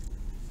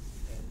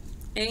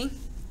 A?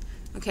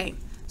 Okay.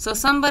 So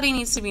somebody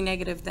needs to be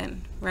negative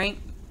then, right?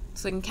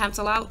 So it can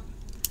cancel out.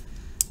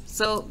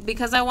 So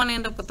because I want to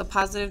end up with a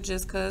positive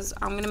just because,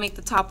 I'm going to make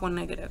the top one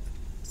negative.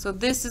 So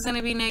this is going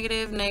to be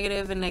negative,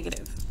 negative, and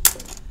negative.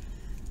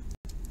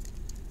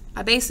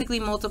 I basically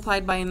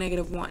multiplied by a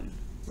 -1,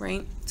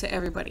 right, to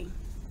everybody.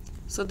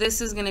 So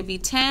this is going to be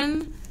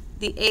 10.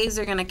 The A's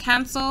are going to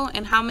cancel.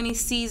 And how many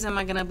C's am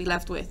I going to be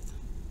left with?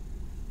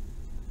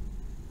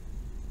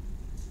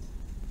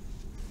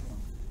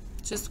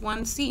 Just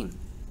 1 C.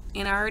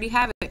 And I already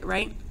have it,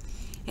 right?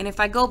 And if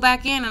I go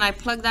back in and I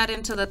plug that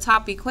into the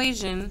top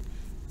equation,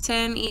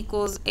 10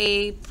 equals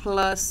A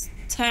plus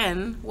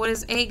 10. What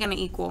is A going to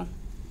equal?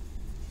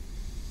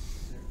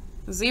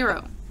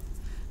 0.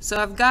 So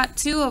I've got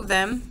 2 of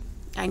them.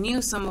 I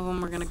knew some of them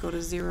were going to go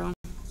to 0.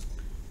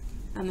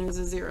 And there's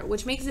a 0,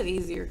 which makes it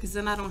easier because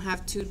then I don't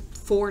have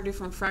 4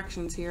 different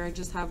fractions here. I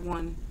just have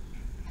one.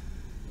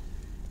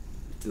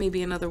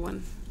 Maybe another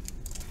one.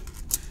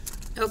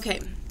 Okay,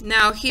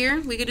 now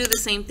here we could do the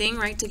same thing,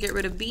 right, to get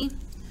rid of B.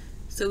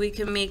 So we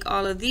can make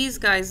all of these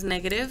guys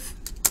negative.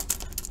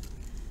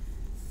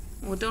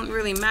 Well, it don't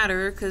really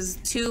matter because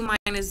 2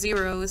 minus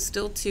 0 is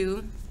still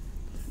 2.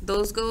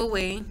 Those go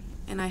away,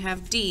 and I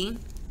have D.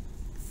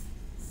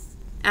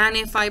 And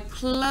if I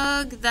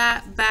plug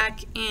that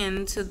back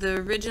into the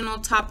original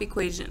top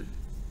equation,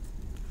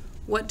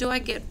 what do I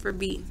get for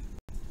B?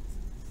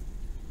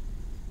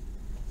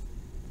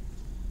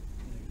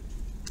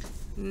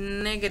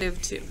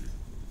 -2.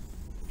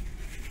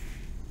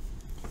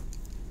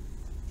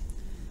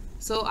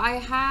 So I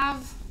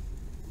have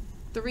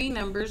 3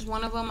 numbers.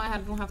 One of them I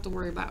don't have to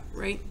worry about,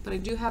 right? But I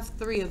do have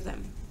 3 of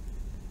them.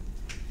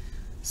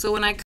 So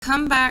when I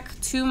come back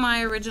to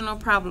my original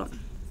problem,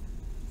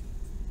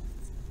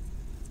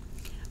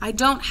 I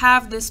don't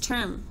have this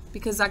term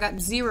because I got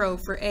 0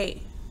 for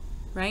A,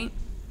 right?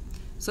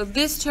 So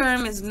this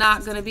term is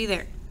not going to be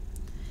there.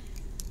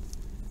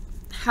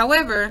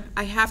 However,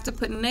 I have to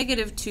put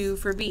 -2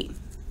 for B.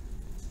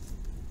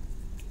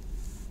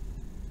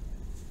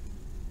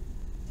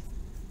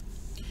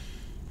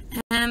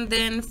 And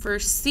then for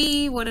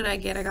C, what did I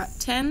get? I got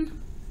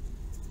 10.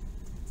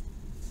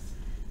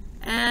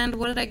 And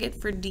what did I get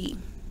for D?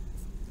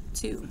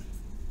 2.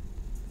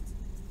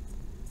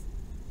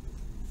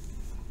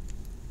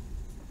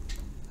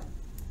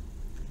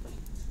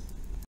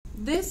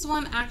 This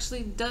one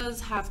actually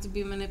does have to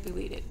be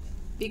manipulated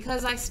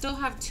because I still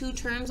have 2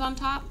 terms on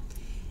top,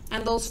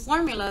 and those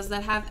formulas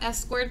that have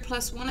s squared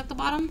plus 1 at the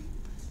bottom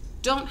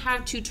don't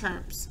have 2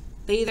 terms.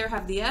 They either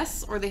have the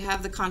s or they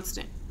have the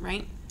constant,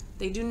 right?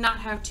 They do not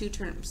have 2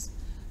 terms.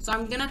 So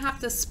I'm going to have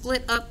to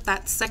split up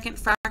that second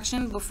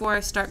fraction before I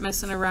start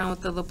messing around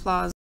with the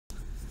Laplace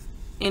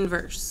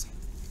inverse.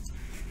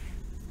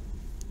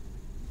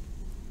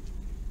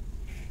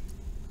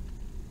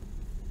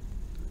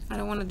 I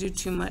don't want to do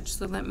too much,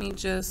 so let me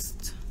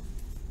just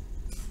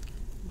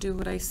do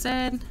what I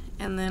said,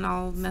 and then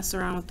I'll mess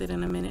around with it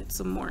in a minute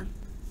some more.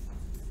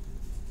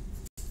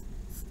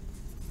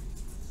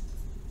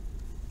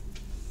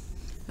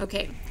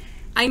 Okay,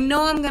 I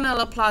know I'm going to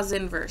Laplace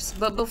inverse,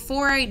 but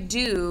before I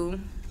do,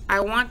 I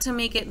want to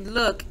make it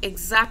look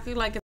exactly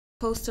like it's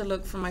supposed to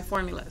look for my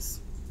formulas.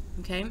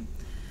 Okay,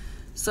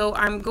 so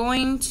I'm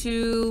going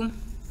to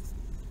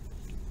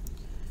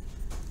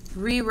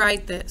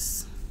rewrite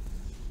this.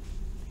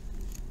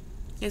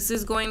 This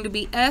is going to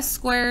be s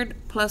squared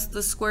plus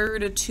the square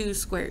root of 2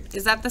 squared.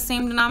 Is that the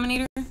same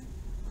denominator?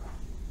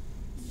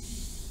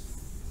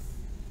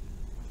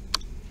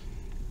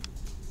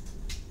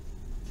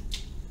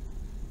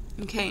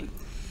 Okay.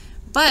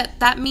 But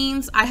that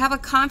means I have a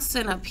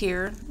constant up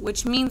here,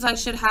 which means I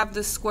should have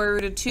the square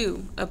root of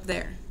 2 up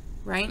there,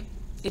 right?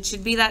 It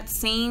should be that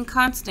same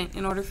constant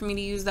in order for me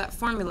to use that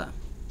formula.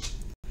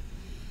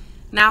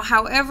 Now,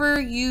 however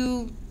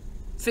you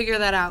figure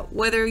that out,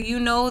 whether you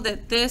know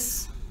that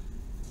this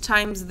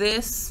times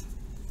this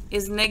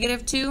is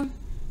 -2,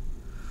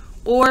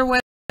 or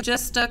whether you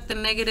just stuck the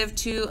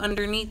 -2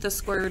 underneath the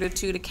square root of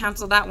 2 to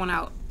cancel that one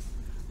out,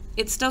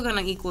 it's still going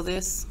to equal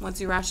this once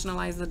you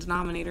rationalize the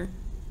denominator.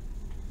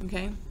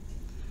 Okay?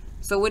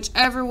 So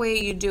whichever way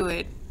you do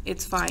it,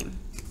 it's fine.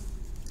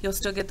 You'll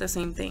still get the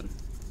same thing.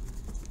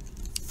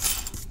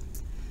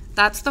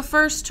 That's the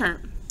first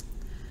term.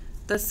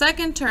 The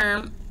second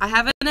term, I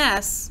have an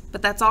S,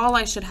 but that's all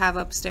I should have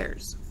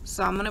upstairs.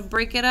 So I'm going to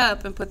break it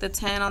up and put the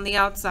 10 on the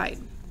outside.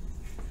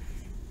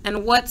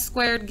 And what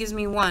squared gives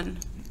me 1?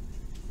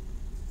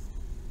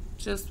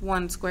 Just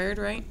 1 squared,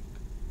 right?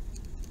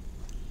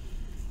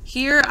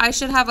 Here I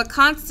should have a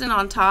constant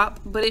on top,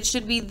 but it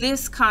should be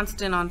this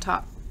constant on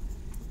top.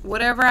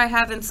 Whatever I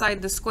have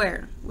inside the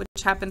square, which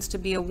happens to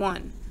be a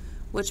 1,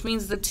 which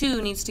means the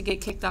 2 needs to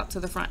get kicked out to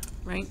the front,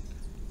 right?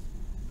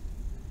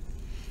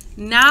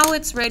 Now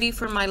it's ready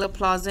for my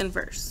Laplace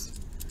inverse.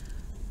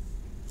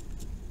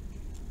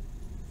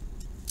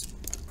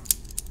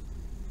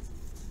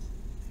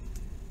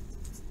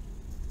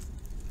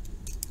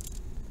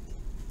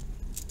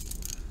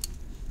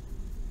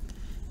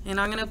 And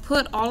I'm going to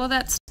put all of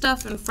that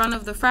stuff in front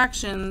of the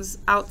fractions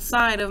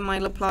outside of my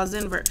Laplace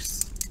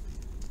inverse.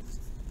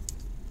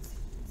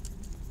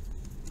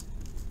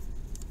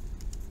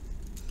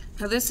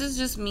 Now this is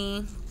just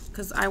me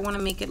because I want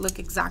to make it look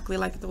exactly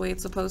like the way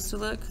it's supposed to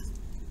look.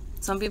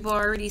 Some people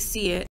already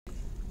see it,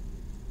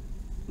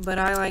 but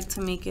I like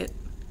to make it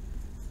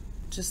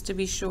just to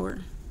be sure.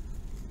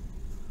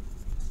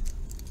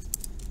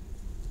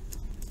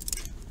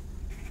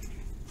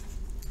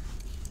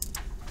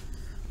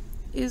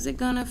 Is it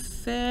gonna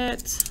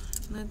fit?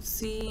 Let's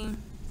see.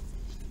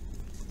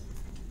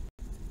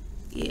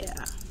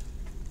 Yeah.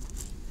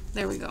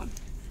 There we go.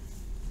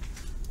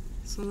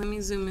 So let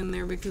me zoom in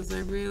there because I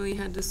really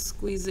had to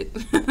squeeze it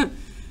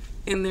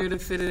in there to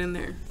fit it in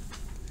there.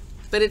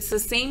 But it's the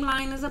same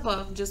line as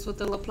above, just with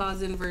the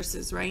Laplace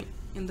inverses, right?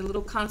 And the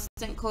little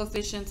constant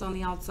coefficients on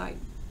the outside.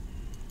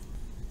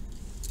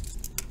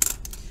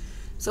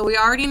 So we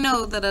already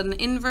know that an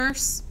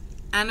inverse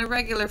and a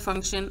regular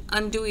function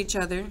undo each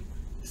other.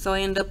 So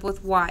I end up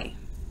with y.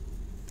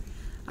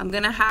 I'm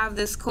going to have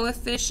this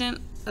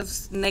coefficient of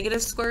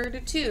negative square root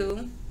of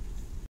 2.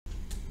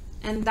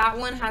 And that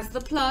one has the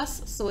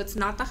plus, so it's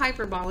not the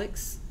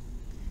hyperbolics.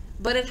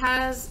 But it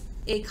has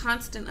a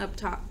constant up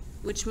top,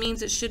 which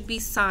means it should be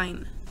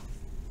sine.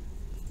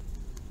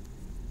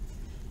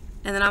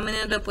 And then I'm going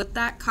to end up with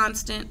that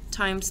constant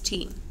times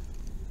t.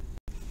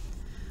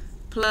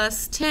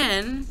 Plus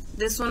 10.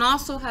 This one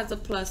also has a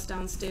plus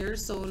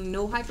downstairs, so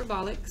no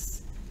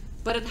hyperbolics.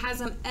 But it has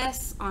an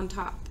s on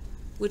top,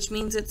 which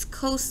means it's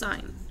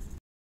cosine.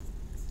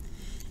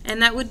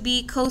 And that would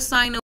be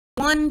cosine of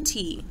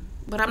 1t.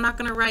 But I'm not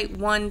going to write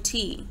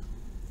 1t.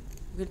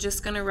 We're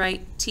just going to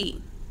write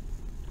t.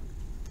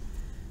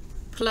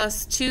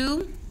 Plus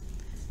 2.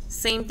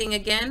 Same thing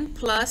again.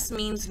 Plus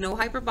means no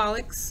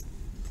hyperbolics.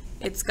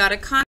 It's got a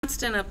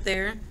constant up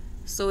there,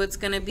 so it's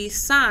going to be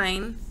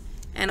sine.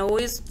 And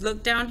always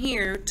look down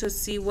here to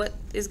see what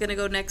is going to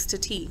go next to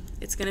t.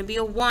 It's going to be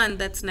a 1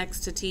 that's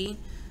next to t.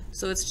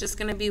 So it's just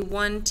going to be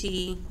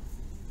 1t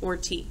or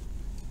t.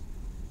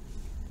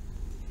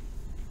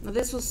 Now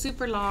this was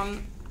super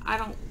long. I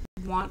don't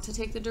want to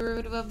take the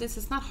derivative of this.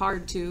 It's not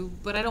hard to,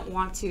 but I don't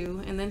want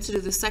to. And then to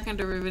do the second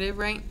derivative,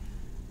 right?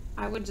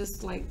 I would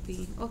just like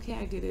the, okay,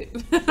 I did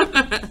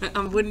it.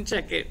 I wouldn't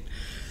check it.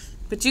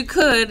 But you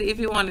could if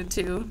you wanted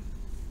to.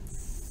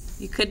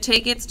 You could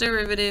take its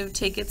derivative,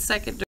 take its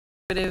second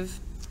derivative,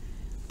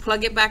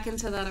 plug it back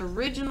into that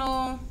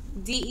original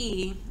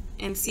DE,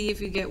 and see if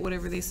you get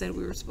whatever they said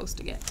we were supposed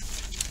to get.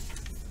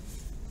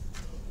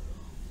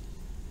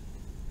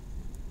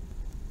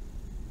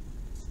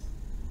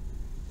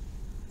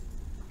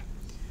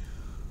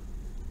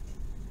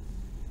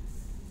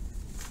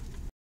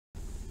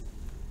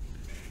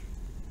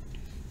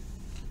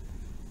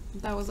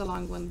 That was a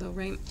long one though,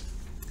 right?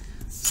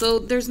 So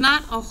there's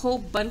not a whole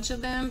bunch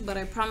of them, but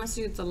I promise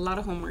you it's a lot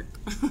of homework.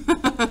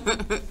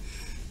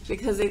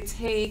 Because they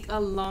take a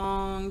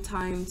long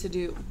time to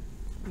do,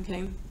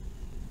 okay?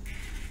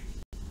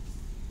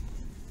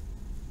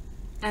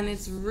 And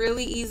it's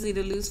really easy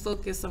to lose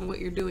focus on what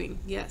you're doing.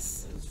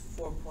 Yes? It's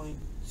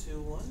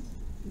 4.21?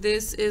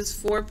 This is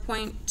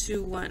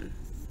 4.21.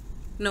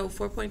 No,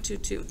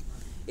 4.22.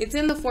 It's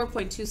in the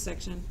 4.2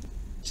 section.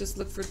 Just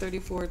look for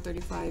 34,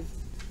 35,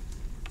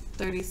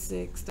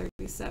 36,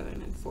 37,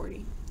 and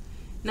 40.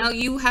 Now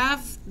you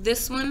have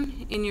this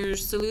one in your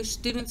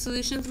student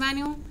solutions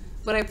manual,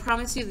 but I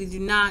promise you they do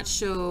not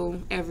show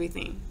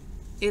everything.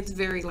 It's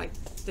very like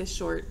this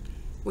short.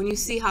 When you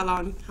see how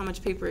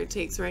much paper it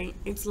takes, right?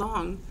 It's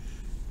long.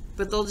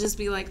 But they'll just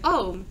be like,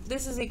 oh,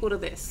 this is equal to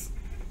this.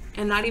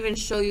 And not even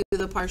show you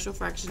the partial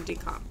fraction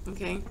decomp,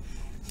 okay?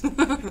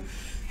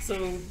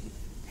 So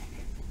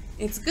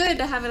it's good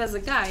to have it as a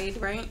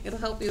guide, right? It'll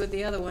help you with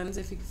the other ones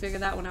if you can figure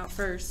that one out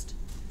first.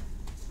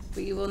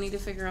 But you will need to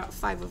figure out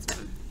 5 of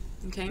them,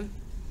 okay?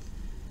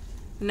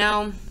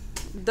 Now,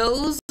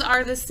 those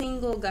are the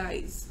single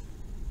guys.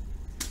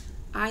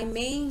 I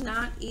may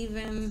not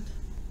even,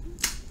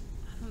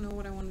 I don't know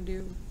what I want to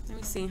do. Let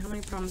me see, how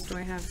many problems do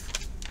I have?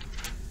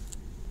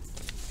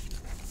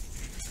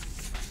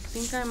 I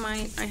think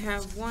I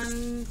have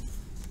one.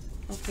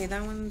 Okay,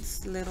 that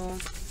one's little.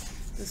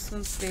 This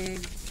one's big.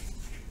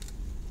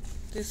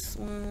 This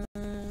one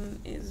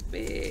is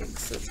big.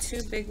 So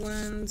 2 big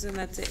ones, and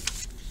that's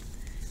it.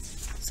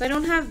 So I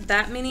don't have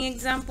that many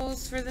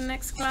examples for the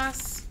next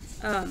class.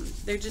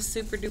 They're just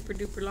super duper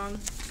duper long.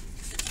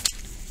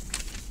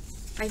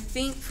 I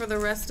think for the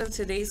rest of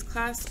today's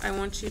class, I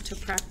want you to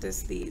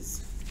practice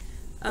these.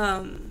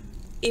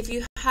 If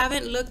you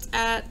haven't looked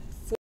at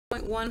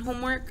 4.1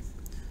 homework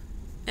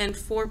and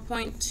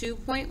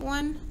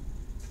 4.2.1,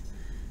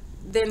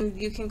 then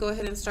you can go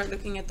ahead and start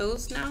looking at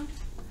those now.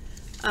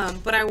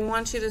 But I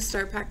want you to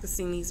start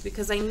practicing these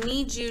because I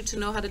need you to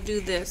know how to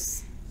do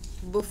this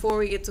before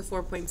we get to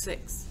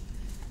 4.6.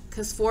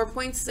 Because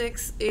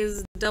 4.6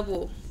 is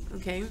double,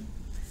 okay?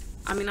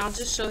 I mean, I'll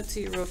just show it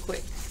to you real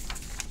quick.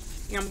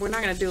 We're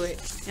not going to do it,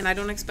 and I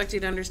don't expect you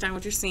to understand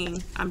what you're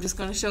seeing. I'm just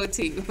going to show it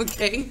to you,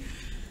 okay?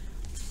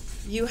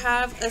 You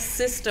have a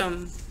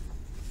system.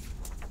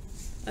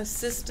 A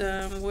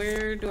system.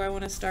 Where do I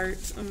want to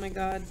start? Oh my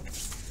God.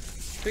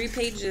 3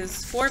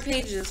 pages. 4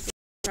 pages for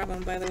the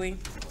problem, by the way.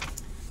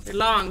 They're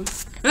long.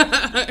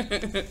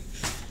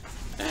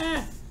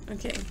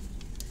 Okay.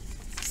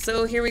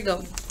 So here we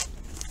go.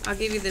 I'll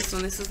give you this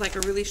one. This is like a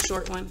really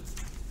short one.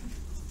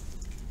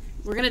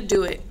 We're going to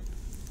do it.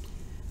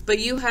 But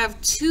you have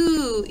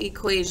 2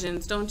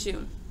 equations, don't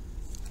you?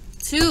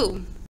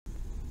 2.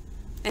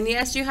 And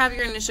yes, you have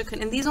your initial,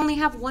 and these only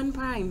have 1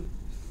 prime.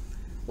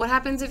 What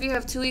happens if you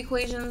have 2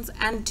 equations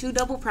and 2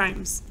 double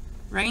primes,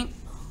 right?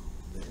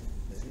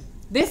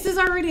 This is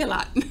already a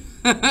lot.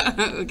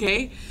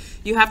 Okay?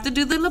 You have to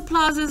do the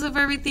Laplaces of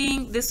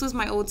everything. This was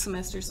my old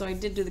semester, so I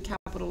did do the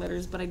capital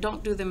letters, but I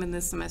don't do them in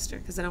this semester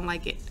because I don't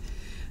like it.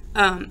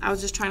 I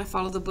was just trying to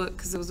follow the book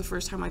because it was the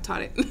first time I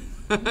taught it.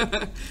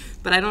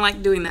 But I don't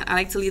like doing that. I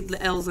like to leave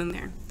the L's in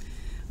there.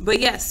 But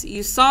yes,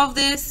 you solve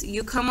this.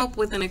 You come up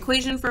with an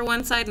equation for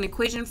one side, an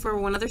equation for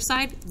one other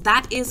side.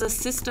 That is a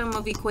system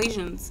of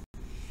equations.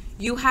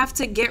 You have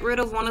to get rid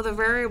of one of the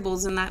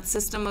variables in that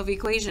system of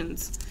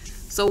equations.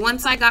 So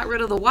once I got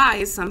rid of the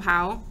y's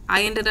somehow,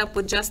 I ended up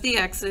with just the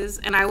x's,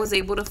 and I was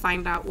able to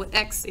find out what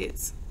x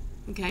is.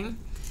 Okay?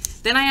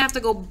 Then I have to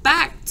go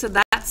back to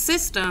that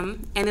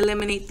system and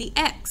eliminate the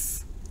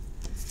x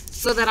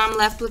so that I'm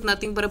left with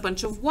nothing but a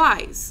bunch of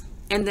y's.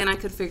 And then I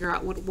could figure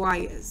out what y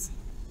is.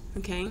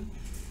 Okay?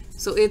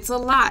 So it's a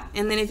lot.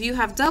 And then if you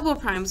have double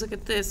primes, look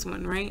at this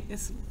one, right?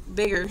 It's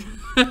bigger.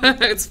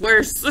 It's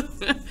worse.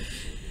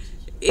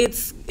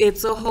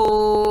 It's a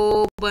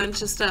whole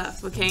bunch of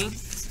stuff, okay?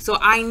 So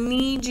I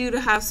need you to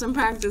have some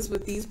practice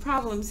with these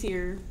problems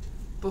here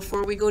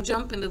before we go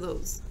jump into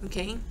those,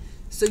 okay?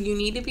 So you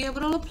need to be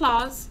able to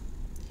Laplace,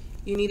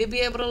 you need to be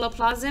able to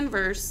Laplace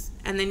inverse,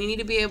 and then you need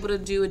to be able to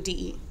do a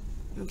DE,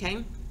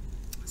 okay?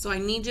 So I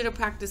need you to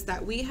practice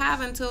that. We have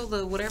until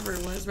the whatever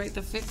it was, right?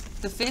 The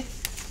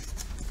 5th.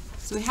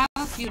 So we have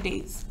a few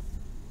days.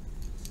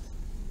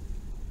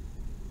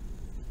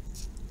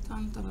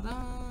 Dun, dun, dun,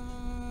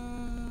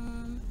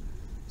 dun.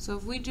 So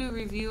if we do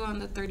review on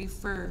the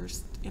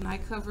 31st and I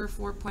cover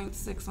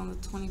 4.6 on the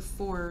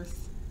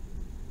 24th,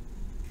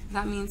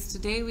 that means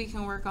today we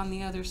can work on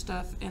the other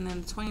stuff, and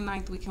then the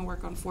 29th we can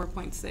work on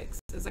 4.6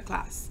 as a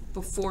class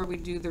before we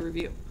do the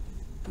review.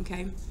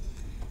 Okay?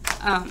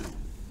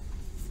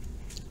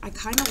 I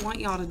kind of want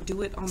y'all to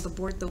do it on the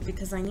board though,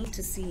 because I need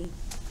to see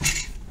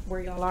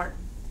where y'all are.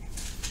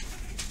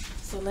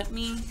 So let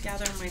me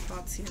gather my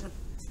thoughts here.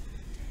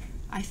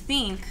 I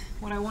think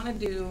what I want to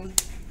do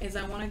is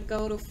I want to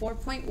go to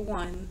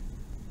 4.1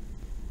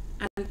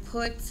 and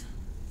put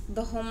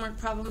the homework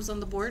problems on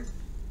the board,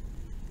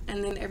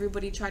 and then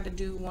everybody try to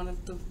do one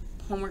of the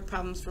homework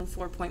problems from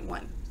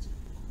 4.1.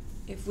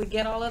 If we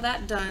get all of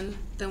that done,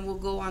 then we'll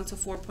go on to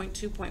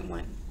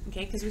 4.2.1.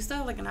 Okay, because we still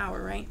have like an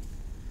hour, right?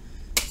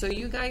 So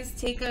you guys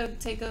take a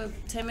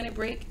 10-minute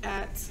break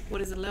at,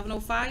 what is it,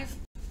 11:05?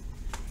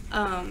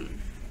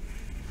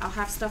 I'll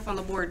have stuff on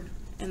the board,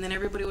 and then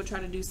everybody will try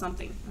to do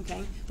something,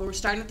 okay? But we're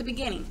starting at the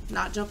beginning,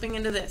 not jumping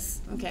into this,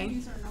 okay?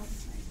 Use our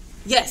notes, right?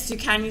 Yes, you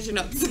can use your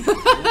notes.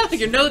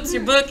 Your notes,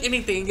 your book,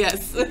 anything,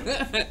 yes.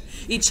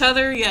 Each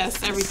other,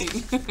 yes,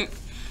 everything.